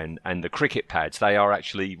pads and the cricket pads. They are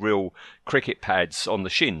actually real cricket pads on the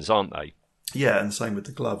shins, aren't they? Yeah, and same with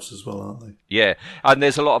the gloves as well, aren't they? Yeah, and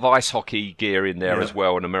there's a lot of ice hockey gear in there as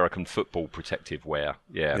well, and American football protective wear.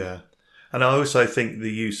 Yeah. And I also think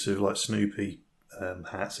the use of like Snoopy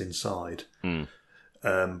hats inside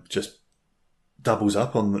just doubles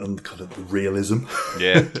up on kind of the realism of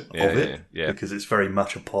it. Yeah. Because it's very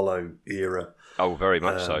much Apollo era. Oh, very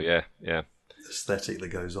much so, yeah. Aesthetic that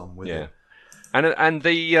goes on with it. And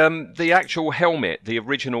the actual helmet, the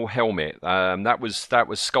original helmet, that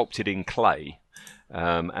was sculpted in clay,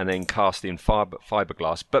 and then cast in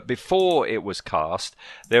fiberglass. But before it was cast,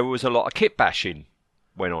 there was a lot of kit bashing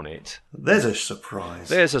went on it. There's a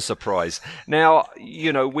surprise. Now,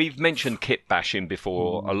 we've mentioned kit bashing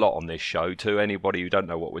before a lot on this show. To anybody who don't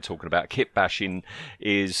know what we're talking about, kit bashing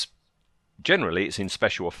is generally it's in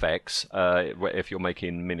special effects. If you're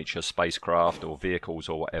making miniature spacecraft or vehicles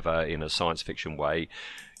or whatever in a science fiction way,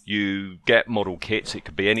 You get model kits. It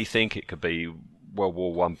could be anything. It could be World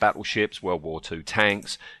War One battleships, World War Two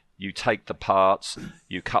tanks. You take the parts,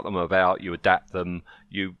 you cut them about, you adapt them,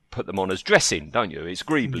 you put them on as dressing, don't you? It's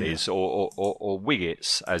greeblies or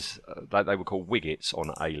wiggets, as they were called wiggets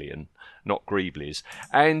on Alien, not greeblies.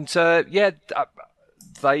 And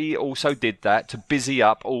they also did that to busy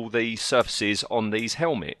up all the surfaces on these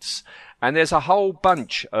helmets. And there's a whole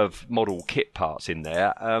bunch of model kit parts in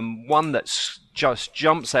there. One that just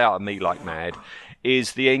jumps out at me like mad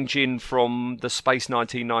is the engine from the Space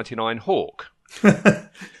 1999 Hawk.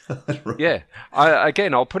 Right. Yeah.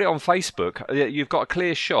 I'll put it on Facebook. You've got a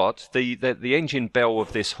clear shot. The engine bell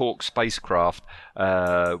of this Hawk spacecraft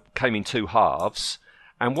came in two halves.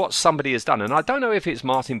 And what somebody has done, and I don't know if it's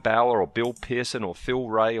Martin Bauer or Bill Pearson or Phil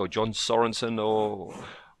Ray or John Sorensen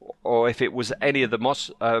or if it was any of the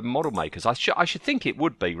model makers. I should think it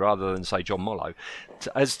would be, rather than say John Mollo,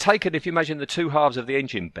 has taken, if you imagine the two halves of the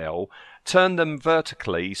engine bell, turned them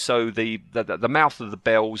vertically so the mouth of the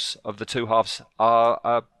bells of the two halves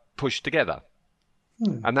are pushed together.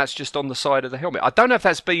 And that's just on the side of the helmet. I don't know if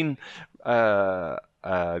that's been,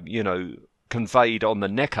 conveyed on the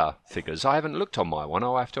NECA figures. I haven't looked on my one.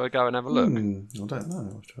 I'll have to go and have a look. I don't know.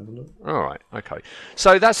 I'll have to have a look. All right, okay.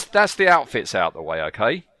 So that's the outfits out the way,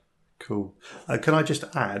 okay? Cool. Can I just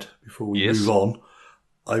add, before we Yes. move on,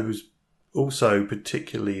 I was also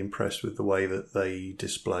particularly impressed with the way that they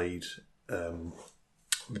displayed the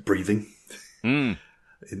breathing in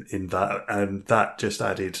that, and that just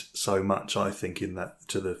added so much, I think, in that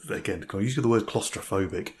to the, again, can I use the word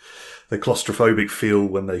claustrophobic? The claustrophobic feel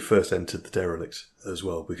when they first entered the Derelict as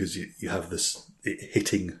well, because you have this it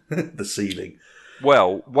hitting the ceiling.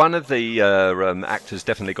 Well, one of the actors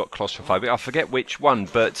definitely got claustrophobic. I forget which one,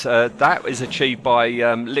 but that is achieved by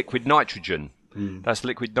liquid nitrogen. That's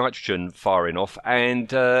liquid nitrogen firing off,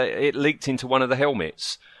 and it leaked into one of the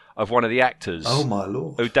helmets of one of the actors. Oh my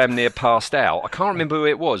lord! Who damn near passed out. I can't remember who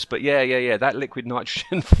it was, but yeah. That liquid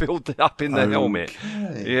nitrogen filled up in the helmet.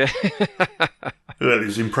 Yeah. Well, it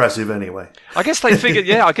was impressive anyway. I guess they figured.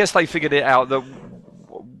 Yeah, I guess they figured it out that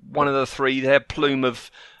one of the three, their plume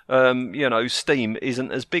of steam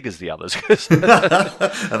isn't as big as the others.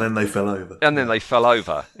 And then they fell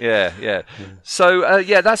over. Yeah. So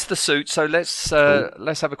that's the suit. So let's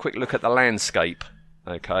have a quick look at the landscape.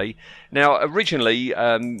 Okay. Now, originally,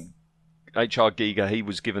 H.R. Giger, he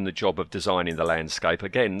was given the job of designing the landscape.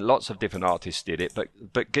 Again, lots of different artists did it, but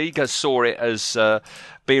Giger saw it as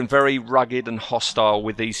being very rugged and hostile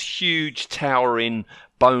with these huge towering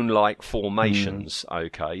bone-like formations.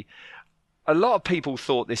 Okay. A lot of people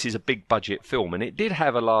thought this is a big budget film, and it did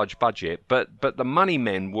have a large budget, but the money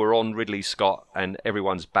men were on Ridley Scott and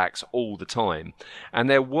everyone's backs all the time, and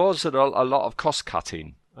there was a lot of cost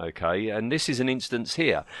cutting. Okay, and this is an instance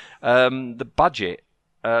here. The budget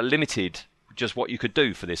limited just what you could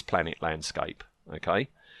do for this planet landscape. Okay,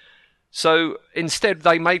 so instead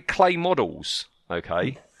they made clay models.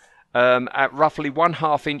 Okay. At roughly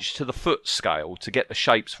 1/2 inch to the foot scale to get the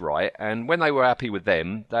shapes right, and when they were happy with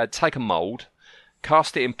them, they'd take a mould,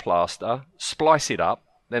 cast it in plaster, splice it up,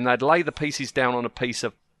 then they'd lay the pieces down on a piece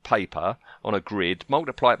of paper on a grid,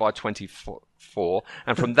 multiply it by 24,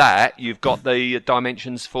 and from that you've got the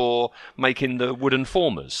dimensions for making the wooden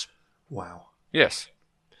formers. Wow. Yes.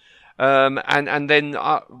 And then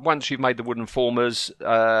once you've made the wooden formers,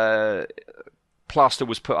 plaster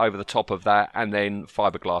was put over the top of that, and then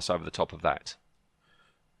fiberglass over the top of that.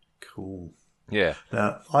 Cool. Yeah.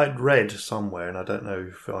 Now, I'd read somewhere, and I don't know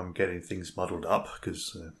if I'm getting things muddled up,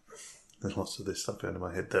 because there's lots of this stuff going in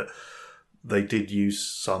my head, that they did use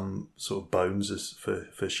some sort of bones as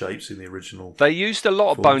for shapes in the original. They used a lot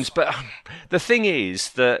of forms. bones, but the thing is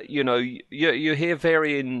that, you hear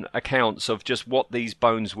varying accounts of just what these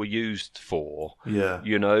bones were used for. Yeah.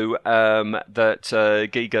 That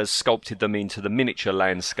Giger sculpted them into the miniature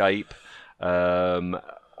landscape, or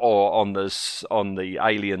on the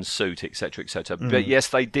alien suit, etc., etc. But yes,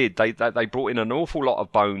 they did. They brought in an awful lot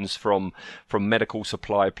of bones from medical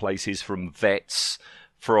supply places, from vets,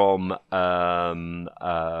 from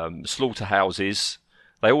slaughterhouses.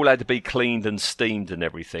 They all had to be cleaned and steamed and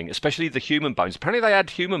everything, especially the human bones. Apparently they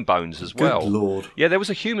had human bones as well. Good Lord. Yeah, there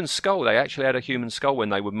was a human skull. They actually had a human skull when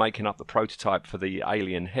they were making up the prototype for the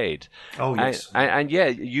alien head. Oh, yes. And yeah,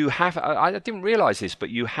 you have... I didn't realise this,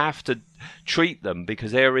 but you have to treat them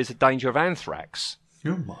because there is a danger of anthrax.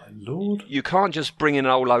 Oh, my Lord. You can't just bring in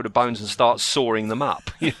a whole load of bones and start sawing them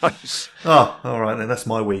up. Oh, all right, then. That's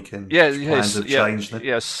my weekend. Plans have changed then.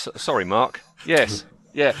 Yes, sorry, Mark. Yes.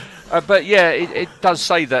 Yeah, but yeah, it does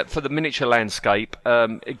say that for the miniature landscape,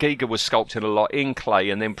 Giger was sculpting a lot in clay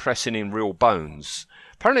and then pressing in real bones.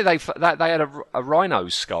 Apparently they had a rhino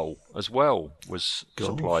skull as well was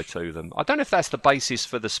supplied to them. I don't know if that's the basis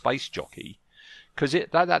for the space jockey, because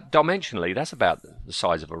that dimensionally that's about the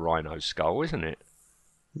size of a rhino skull, isn't it?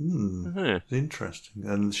 Interesting.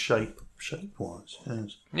 And shape-wise,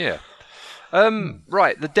 yes. Yeah.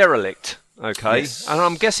 Right, the Derelict. Okay, Yes. and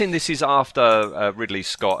I'm guessing this is after Ridley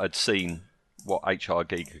Scott had seen what H.R.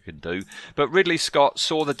 Giger could do, but Ridley Scott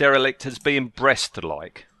saw the Derelict as being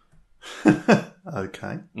breast-like.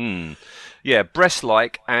 Okay. Yeah,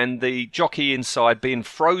 breast-like, and the jockey inside being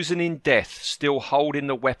frozen in death, still holding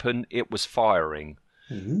the weapon it was firing.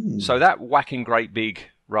 So that whacking great big,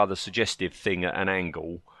 rather suggestive thing at an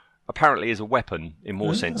angle apparently is a weapon in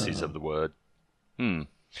more senses of the word. And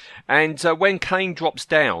when Kane drops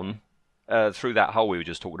down through that hole we were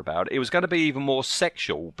just talking about, it was going to be even more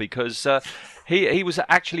sexual because he was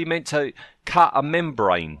actually meant to cut a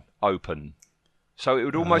membrane open. So it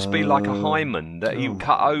would almost be like a hymen that you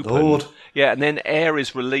cut open. Lord. Yeah, and then air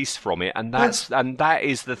is released from it, and that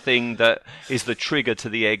is the thing that is the trigger to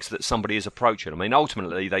the eggs that somebody is approaching. I mean,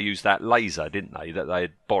 ultimately they used that laser, didn't they, that they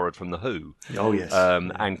had borrowed from the Who. Oh, yes.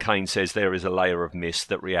 And Kane says there is a layer of mist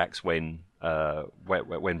that reacts when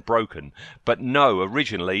broken. But no,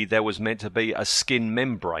 originally there was meant to be a skin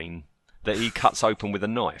membrane that he cuts open with a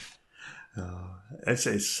knife.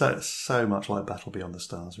 It's so much like Battle Beyond the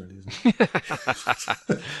Stars, really, isn't it?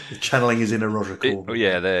 The channeling is in a Roger Corman.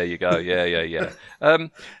 Yeah, there you go. Yeah.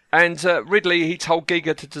 And Ridley, he told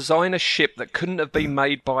Giger to design a ship that couldn't have been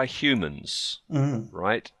made by humans,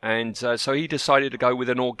 right? And so he decided to go with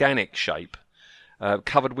an organic shape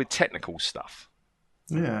covered with technical stuff.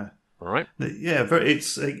 Yeah. All right? Yeah,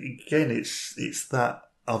 it's that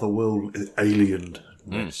otherworld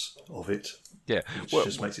alienness of it. Yeah, Which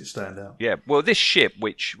just makes it stand out. Yeah, well, this ship,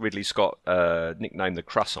 which Ridley Scott nicknamed the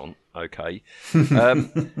Croissant, okay,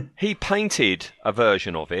 he painted a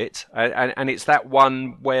version of it, and it's that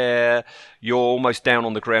one where you're almost down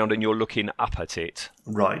on the ground and you're looking up at it.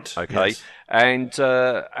 Right. Okay, yes. and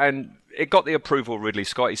it got the approval of Ridley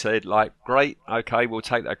Scott. He said, like, great, okay, we'll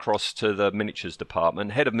take that across to the miniatures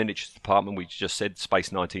department. Head of miniatures department, we just said,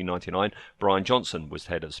 Space 1999, Brian Johnson was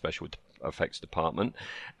head of special effects department,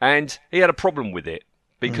 and he had a problem with it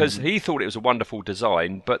because he thought it was a wonderful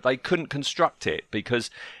design, but they couldn't construct it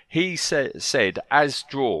because he said, as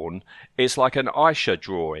drawn, it's like an Aisha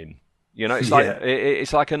drawing. You know,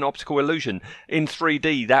 it's like an optical illusion. In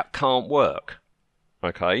 3D, that can't work.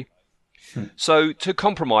 Okay? So to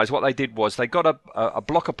compromise, what they did was they got a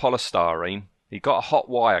block of polystyrene, he got a hot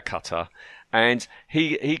wire cutter, and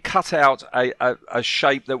he cut out a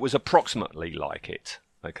shape that was approximately like it.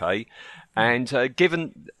 Okay, and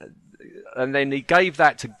then he gave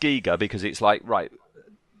that to Giger because it's like, right,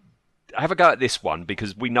 have a go at this one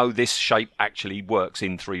because we know this shape actually works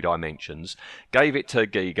in 3 dimensions. Gave it to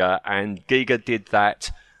Giger, and Giger did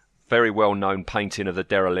that very well-known painting of the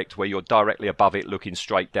Derelict where you're directly above it looking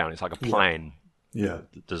straight down. It's like a plan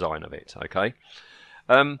design of it, okay?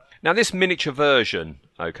 Now, this miniature version,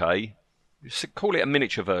 okay, call it a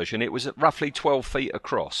miniature version, it was roughly 12 feet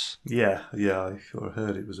across. Yeah, I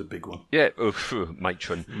heard it was a big one. Yeah,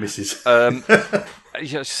 matron.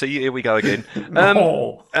 Mrs. See, here we go again.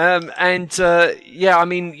 Oh. I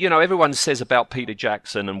mean, you know, everyone says about Peter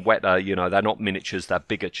Jackson and Weta, you know, they're not miniatures, they're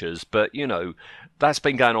bigatures, but, you know, that's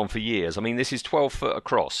been going on for years. I mean, this is 12 foot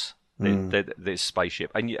across, this spaceship,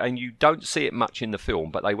 and you don't see it much in the film,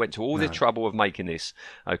 but they went to all the trouble of making this,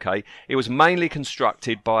 okay? It was mainly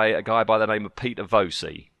constructed by a guy by the name of Peter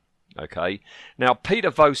Vosey, okay? Now, Peter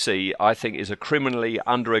Vosey, I think, is a criminally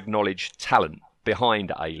under-acknowledged talent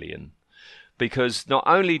behind Alien, because not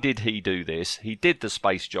only did he do this, he did the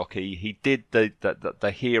space jockey, he did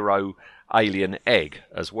the hero alien egg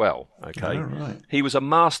as well, okay? Oh, right. He was a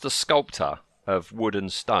master sculptor of wood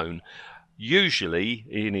and stone. Usually,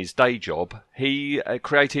 in his day job, he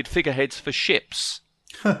created figureheads for ships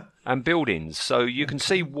and buildings. So you can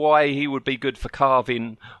see why he would be good for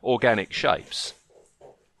carving organic shapes.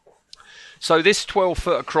 So this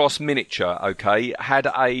 12-foot across miniature, okay, had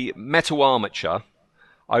a metal armature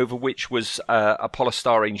over which was a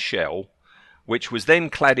polystyrene shell, which was then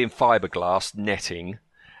clad in fiberglass netting,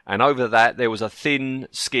 and over that there was a thin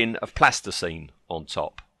skin of plasticine on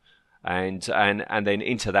top. And then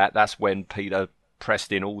into that's when Peter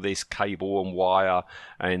pressed in all this cable and wire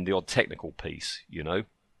and the odd technical piece, you know.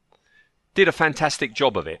 Did a fantastic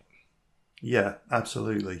job of it. Yeah,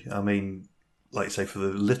 absolutely. I mean, like you say, for the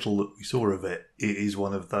little that we saw of it, it is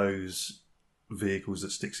one of those vehicles that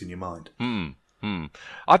sticks in your mind.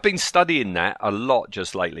 I've been studying that a lot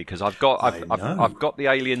just lately because I've got the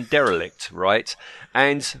Alien Derelict, right?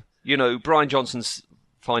 And you know, Brian Johnson's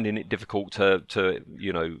finding it difficult to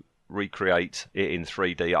recreate it in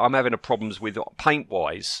 3D. I'm having problems with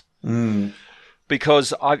paint-wise.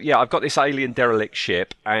 Because I've got this alien derelict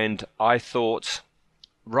ship, and I thought,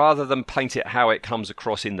 rather than paint it how it comes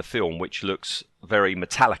across in the film, which looks very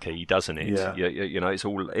metallic-y, doesn't it? Yeah. It's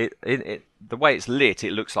all the way it's lit.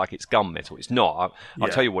 It looks like it's gunmetal. It's not. I'll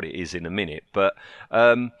tell you what it is in a minute. But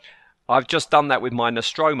I've just done that with my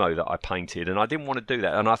Nostromo that I painted, and I didn't want to do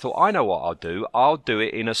that. And I thought, I know what I'll do. I'll do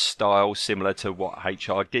it in a style similar to what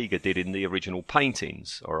H.R. Giger did in the original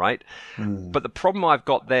paintings, all right? But the problem I've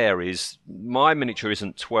got there is my miniature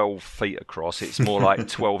isn't 12 feet across. It's more like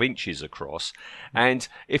 12 inches across. And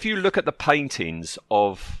if you look at the paintings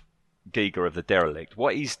of Giger of the Derelict,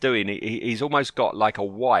 what he's doing, he's almost got like a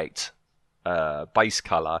white base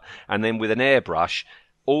colour, and then with an airbrush,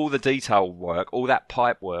 all the detail work, all that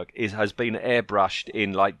pipe work has been airbrushed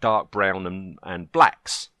in like dark brown and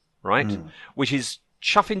blacks, right? Which is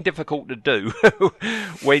chuffing difficult to do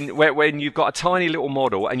when you've got a tiny little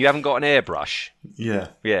model and you haven't got an airbrush.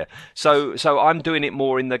 Yeah. So I'm doing it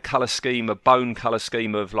more in the bone colour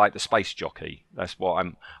scheme of like the Space Jockey. That's what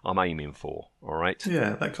I'm aiming for. All right.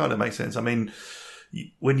 Yeah, that kind of makes sense. I mean,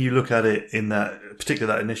 when you look at it in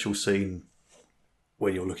particularly that initial scene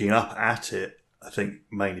where you're looking up at it, I think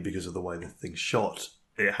mainly because of the way the thing's shot,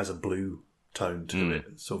 it has a blue tone to it.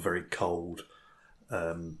 It's sort of very cold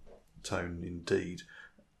tone indeed.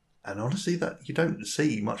 And honestly, that you don't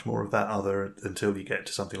see much more of that until you get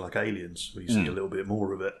to something like Aliens, where you see a little bit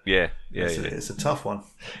more of it. It's a tough one.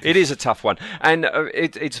 It is a tough one. And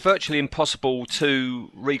it's virtually impossible to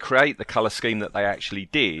recreate the colour scheme that they actually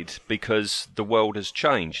did because the world has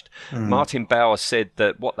changed. Martin Bauer said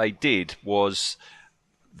that what they did was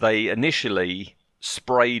they initially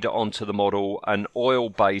sprayed onto the model an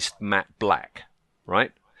oil-based matte black,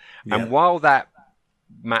 right? Yeah. And while that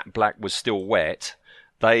matte black was still wet,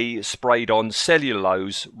 they sprayed on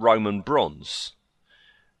cellulose Roman bronze,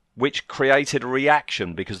 which created a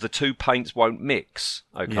reaction because the two paints won't mix,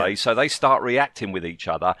 okay? Yeah. So they start reacting with each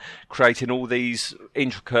other, creating all these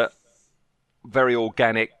intricate, very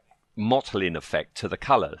organic mottling effect to the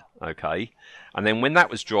colour, okay? And then when that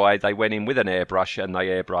was dry, they went in with an airbrush and they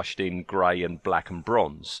airbrushed in grey and black and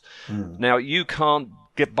bronze. Now, you can't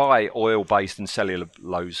buy oil-based and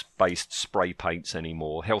cellulose-based spray paints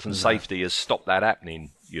anymore. Health and safety has stopped that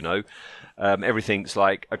happening, Everything's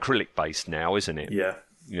like acrylic-based now, isn't it? Yeah.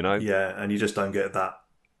 Yeah, and you just don't get that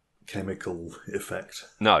chemical effect.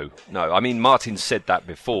 No. I mean, Martin said that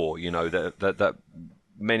before, that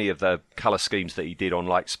many of the colour schemes that he did on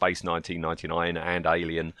like Space 1999 and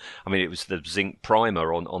Alien, I mean, it was the zinc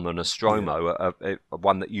primer on the Nostromo,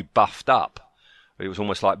 one that you buffed up. It was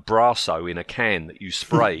almost like Brasso in a can that you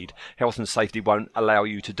sprayed. Health and safety won't allow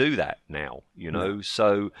you to do that now,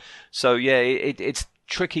 So yeah, it's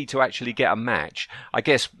tricky to actually get a match. I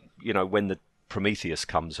guess, when the Prometheus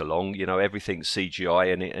comes along, everything's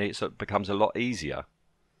CGI and it becomes a lot easier.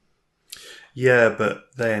 Yeah, but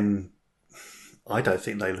then I don't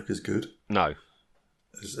think they look as good. No.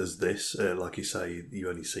 As this. Like you say, you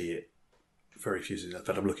only see it very few scenes. In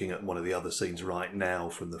fact, I'm looking at one of the other scenes right now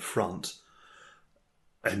from the front,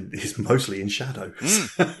 and it's mostly in shadow.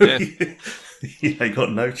 You ain't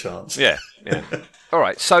got no chance. Yeah. All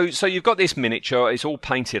right, so you've got this miniature. It's all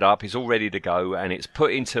painted up. It's all ready to go, and it's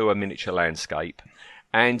put into a miniature landscape.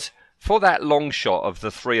 And for that long shot of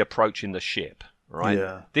the three approaching the ship, right?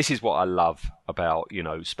 Yeah. This is what I love about,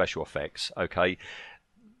 special effects, okay?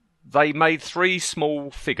 They made three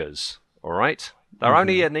small figures, all right? They're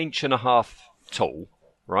only 1.5 inches tall,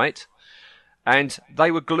 right? And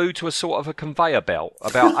they were glued to a sort of a conveyor belt,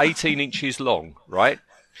 about 18 inches long, right?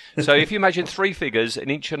 So if you imagine three figures, 1.5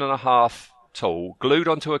 inches tall, glued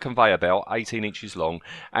onto a conveyor belt, 18 inches long,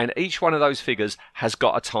 and each one of those figures has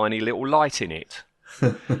got a tiny little light in it.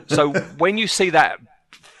 So when you see that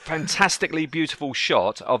fantastically beautiful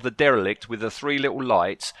shot of the Derelict with the three little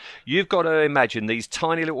lights, you've got to imagine these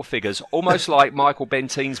tiny little figures, almost like Michael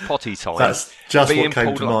Bentine's Potty Time. That's just what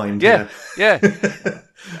came to mind. Yeah.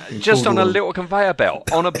 Just on a little conveyor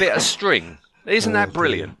belt, on a bit of string. Isn't that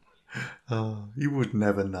brilliant? Oh, you would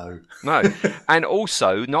never know. No. And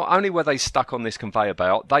also, not only were they stuck on this conveyor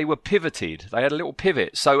belt, they were pivoted. They had a little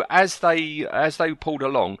pivot. So as they pulled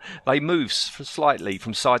along, they moved slightly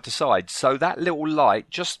from side to side. So that little light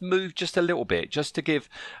just moved just a little bit, just to give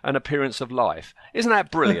an appearance of life. Isn't that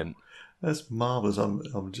brilliant? That's marvellous.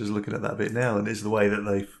 I'm just looking at that bit now, and it's the way that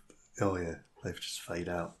they've just fade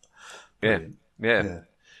out. Brilliant. Yeah.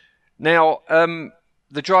 Now,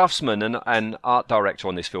 the draftsman and art director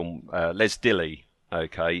on this film, Les Dilley,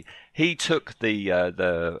 okay, he took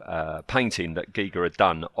the painting that Giger had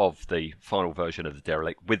done of the final version of the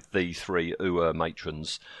Derelict with the three Ur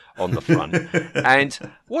matrons on the front. And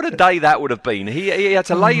what a day that would have been. He had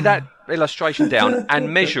to lay that illustration down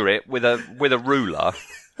and measure it with a ruler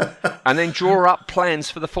and then draw up plans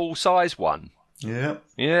for the full-size one. Yeah.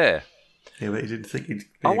 Yeah. Yeah, but he didn't think he'd be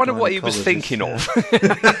I wonder what he was thinking of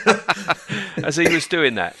as he was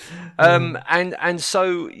doing that. And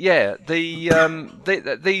so, yeah,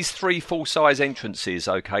 these three full-size entrances,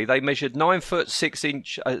 okay, they measured 9 foot 6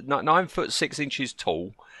 inches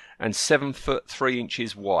tall and 7 foot 3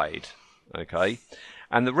 inches wide, okay.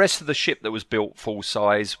 And the rest of the ship that was built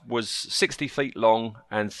full-size was 60 feet long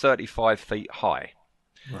and 35 feet high.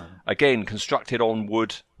 Wow. Again, constructed on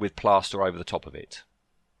wood with plaster over the top of it.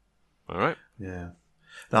 All right. Yeah.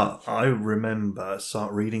 Now, I remember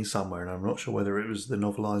reading somewhere, and I'm not sure whether it was the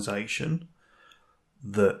novelisation,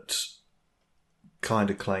 that kind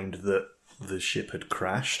of claimed that the ship had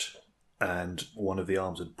crashed and one of the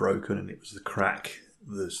arms had broken, and it was the crack,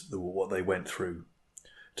 what they went through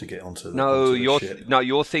to get onto the ship. No,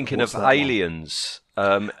 you're thinking of Aliens. Is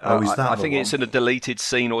that I think it's in a deleted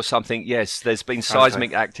scene or something. Yes, there's been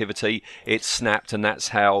seismic activity. It snapped, and that's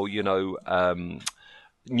how,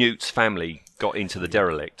 Newt's family got into the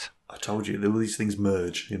Derelict. I told you, all these things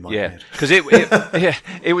merge in my head. Because it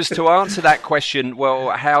was to answer that question.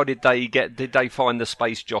 Well, how did they find the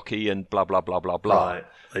space jockey and blah blah blah blah blah? Right,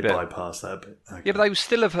 they bypassed that bit. Okay. Yeah, but they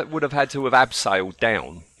still would have had to have abseiled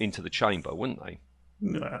down into the chamber, wouldn't they?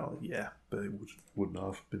 Well, yeah, but it wouldn't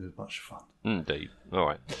have been as much fun. Indeed. All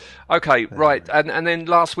right. Okay. Right. And then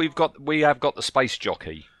last we have got the space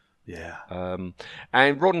jockey. Yeah.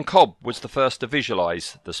 And Rodden Cobb was the first to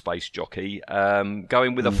visualise the space jockey,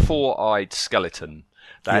 going with a four-eyed skeleton.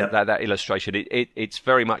 That illustration, it's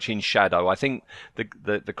very much in shadow. I think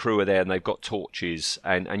the crew are there and they've got torches,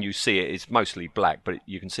 and you see it. It's mostly black, but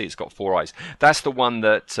you can see it's got four eyes. That's the one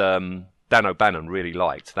that Dan O'Bannon really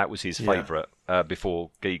liked. That was his favourite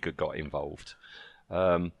before Giger got involved.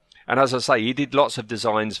 And as I say, he did lots of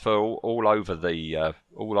designs for all over the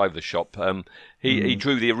shop. He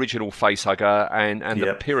drew the original facehugger and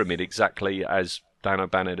the pyramid exactly as Dan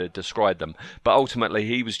O'Bannon had described them. But ultimately,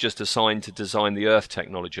 he was just assigned to design the Earth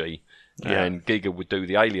technology, and Giger would do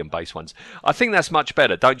the alien-based ones. I think that's much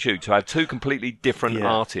better, don't you, to have two completely different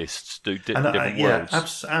artists do different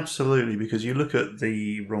worlds? Yeah, absolutely, because you look at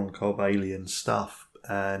the Ron Cobb alien stuff,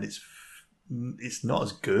 and it's not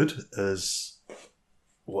as good as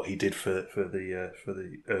what he did for the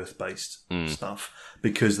Earth-based stuff,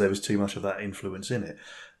 because there was too much of that influence in it.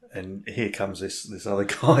 And here comes this other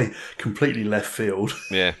guy, completely left field.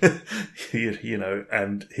 Yeah,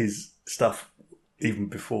 and his stuff, even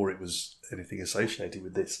before it was anything associated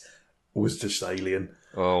with this, was just alien.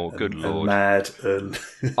 Oh, good Lord! And mad, and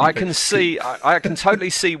I can totally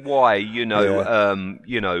see why. When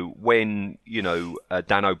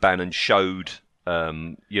Dan O'Bannon showed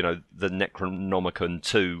the Necronomicon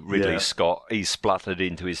to Ridley Scott, he spluttered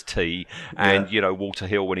into his tea, and Walter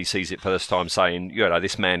Hill, when he sees it first time, saying,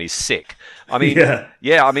 this man is sick. I mean,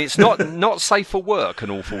 it's not safe for work, an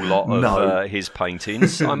awful lot of his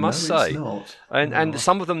paintings, I must say. It's not. And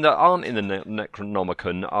some of them that aren't in the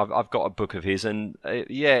Necronomicon, I've got a book of his, and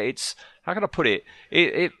it's, how can I put it?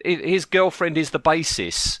 His girlfriend is the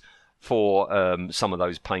basis for some of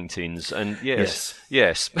those paintings, and yes.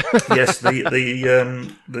 Yes, the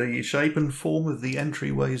shape and form of the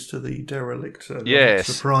entryways to the Derelict are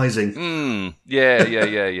surprising. Yeah.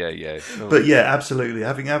 But yeah, absolutely.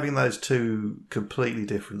 Having those two completely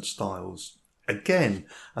different styles, again,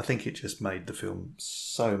 I think it just made the film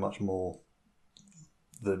so much more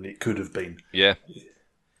than it could have been. Yeah.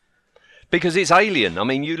 Because it's alien. I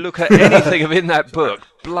mean, you look at anything in that book,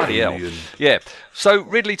 bloody hell. Yeah. So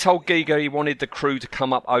Ridley told Giger he wanted the crew to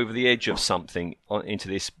come up over the edge of something into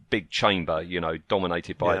this big chamber,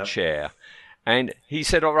 dominated by a chair. And he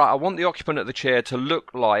said, all right, I want the occupant of the chair to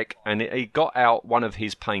look like, and he got out one of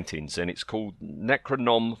his paintings, and it's called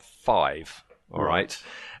Necronom 5. All right.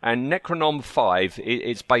 And Necronom 5,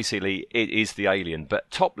 it's basically, it is the alien. But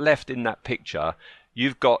top left in that picture,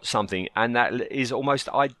 you've got something, and that is almost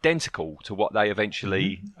identical to what they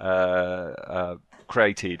eventually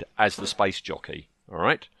created as the space jockey. All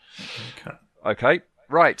right? Okay,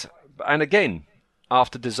 right. And again,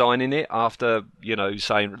 after designing it, after,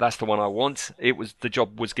 saying that's the one I want, the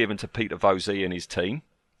job was given to Peter Vosey and his team.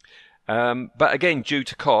 But again, due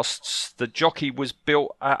to costs, the jockey was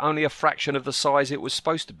built at only a fraction of the size it was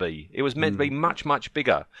supposed to be. It was meant to be much, much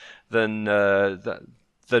bigger than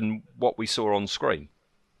what we saw on screen.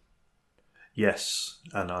 Yes,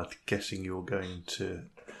 and I'm guessing you're going to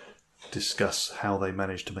discuss how they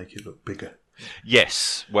managed to make it look bigger.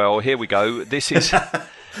 Yes. Well, here we go. This is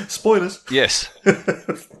Spoilers. yes.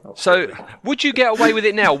 So, would you get away with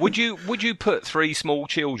it now? Would you put 3 small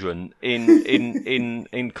children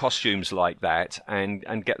in costumes like that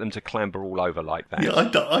and get them to clamber all over like that? Yeah,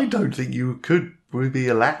 I don't think you would be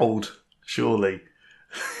allowed. Surely.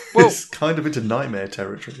 Well, it's kind of into nightmare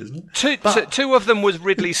territory, isn't it? Two of them was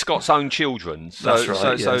Ridley Scott's own children. So, That's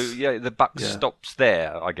right, so yes. yeah, the buck stops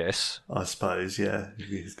there, I guess. I suppose, yeah.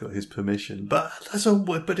 He's got his permission, but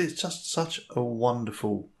it's just such a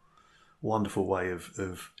wonderful way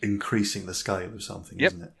of increasing the scale of something,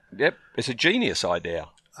 isn't it? Yep, it's a genius idea.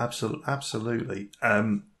 Absolutely.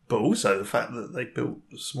 But also the fact that they built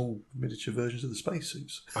small miniature versions of the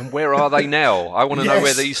spacesuits. And where are they now? I want to know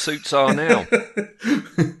where these suits are now.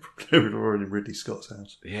 They were in Ridley Scott's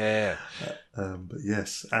house. Yeah. But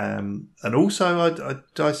yes. And also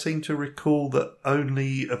I seem to recall that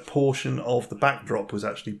only a portion of the backdrop was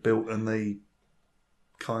actually built and they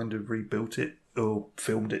kind of rebuilt it or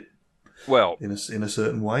filmed it. Well, in a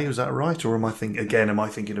certain way, is that right? Or am I thinking of a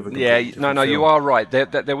completely different no, film? you are right.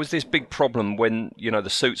 There was this big problem when the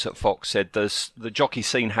suits at Fox said the jockey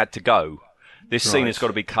scene had to go. This scene has got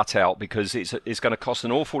to be cut out because it's going to cost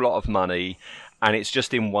an awful lot of money, and it's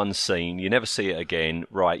just in one scene. You never see it again,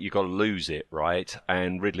 right? You've got to lose it, right?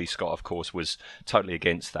 And Ridley Scott, of course, was totally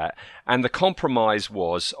against that. And the compromise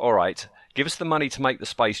was, all right, give us the money to make the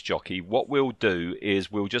space jockey. What we'll do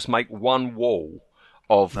is we'll just make one wall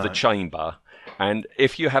of the chamber, and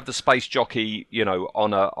if you have the space jockey,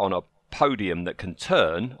 on a podium that can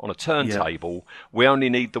turn on a turntable, we only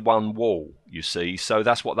need the one wall. You see, so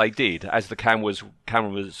that's what they did. As the cameras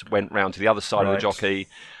went round to the other side of the jockey,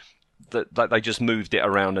 that they just moved it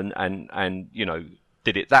around and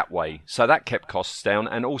did it that way. So that kept costs down,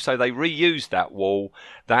 and also they reused that wall.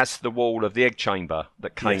 That's the wall of the egg chamber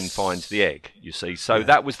that Kane finds the egg, you see. So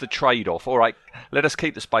that was the trade-off. All right, let us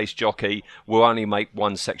keep the space jockey. We'll only make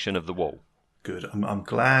one section of the wall. Good. I'm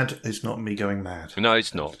glad it's not me going mad. No,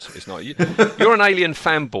 it's not. It's not. You're an Alien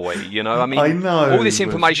fanboy, I mean, I know. All this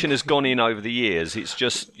information has gone in over the years. It's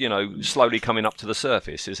just, slowly coming up to the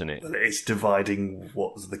surface, isn't it? It's dividing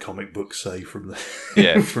what the comic books say from the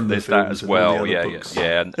from the there's films that as and well. all the other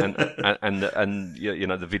Yeah, books. and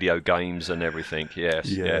the video games and everything. Yes,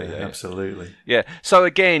 yeah, absolutely. Yeah. So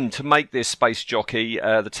again, to make this space jockey,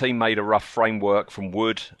 the team made a rough framework from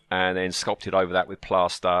wood and then sculpted over that with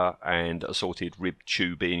plaster and assorted rib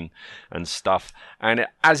tubing and stuff. And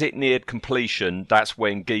as it neared completion, that's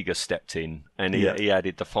when Giger stepped in and he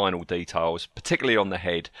added the final details, particularly on the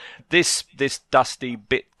head. This dusty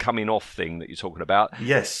bit coming off thing that you're talking about,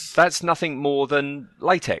 yes, that's nothing more than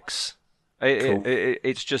latex. Cool.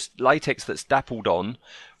 It's just latex that's dappled on,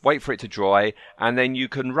 wait for it to dry, and then you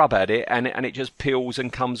can rub at it and it just peels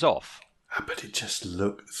and comes off. But it just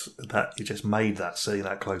looks that it just made that scene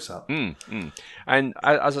that close up. And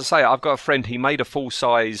as I say, I've got a friend. He made a full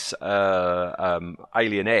size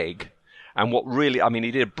alien egg, and what really, I mean,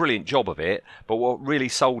 he did a brilliant job of it. But what really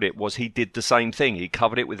sold it was he did the same thing. He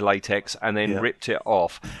covered it with latex and then ripped it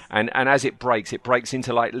off. And as it breaks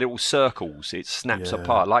into like little circles. It snaps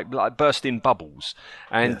apart like bursting bubbles.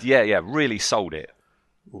 And really sold it.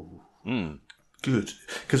 Good,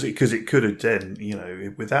 because it could have then,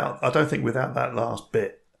 I don't think without that last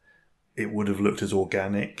bit, it would have looked as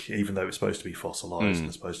organic, even though it's supposed to be fossilised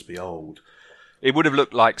and supposed to be old. It would have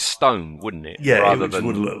looked like stone, wouldn't it? Yeah, rather it than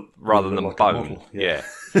would have bone. model, Yeah.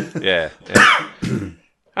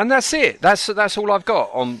 And that's it. That's all I've got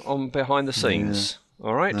on behind the scenes. Yeah.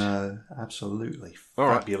 All right. Absolutely all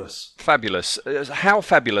fabulous. Right. Fabulous. How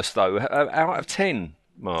fabulous though? Out of 10,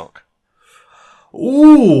 Mark.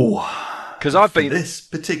 Ooh. Because I've been this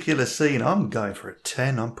particular scene, I'm going for a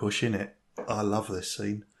 10. I'm pushing it. I love this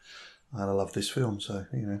scene, and I love this film. So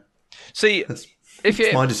see,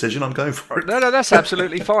 it's my decision. I'm going for it. No, that's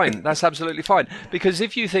absolutely fine. That's absolutely fine. Because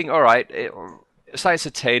if you think, all right, say it's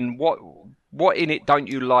a 10, what in it don't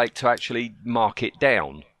you like to actually mark it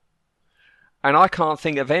down? And I can't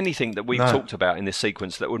think of anything that we've talked about in this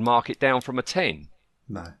sequence that would mark it down from a 10.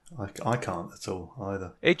 No, I can't at all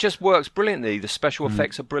either. It just works brilliantly. The special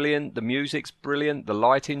effects are brilliant. The music's brilliant. The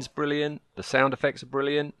lighting's brilliant. The sound effects are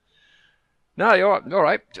brilliant. No, you're all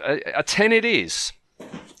right. A 10 it is.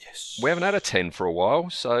 Yes. We haven't had a 10 for a while,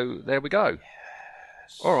 so there we go.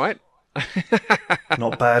 Yes. All right.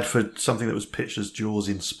 Not bad for something that was pitched as Jaws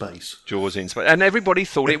in space. Jaws in space. And everybody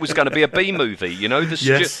thought it was going to be a B movie.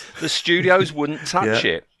 The studios wouldn't touch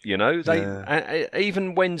it. They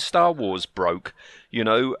even when Star Wars broke,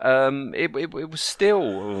 it was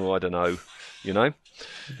still, I don't know,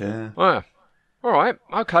 Yeah. Well, All right.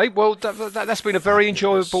 Okay. Well, that's been a very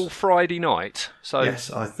enjoyable Friday night. So Yes,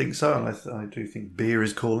 I think so, and I do think beer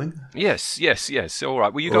is calling. Yes. All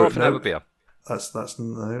right. Well, you go off and have a beer. That's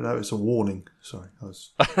no, it's a warning. Sorry, I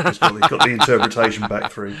just got the interpretation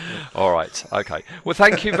back through. All right. Okay. Well,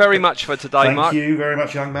 thank you very much for today, Mark. Thank you very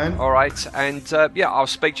much, young man. All right. And I'll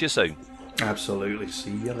speak to you soon. Absolutely.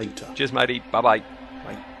 See you later. Cheers, matey. Bye-bye.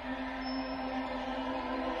 Bye.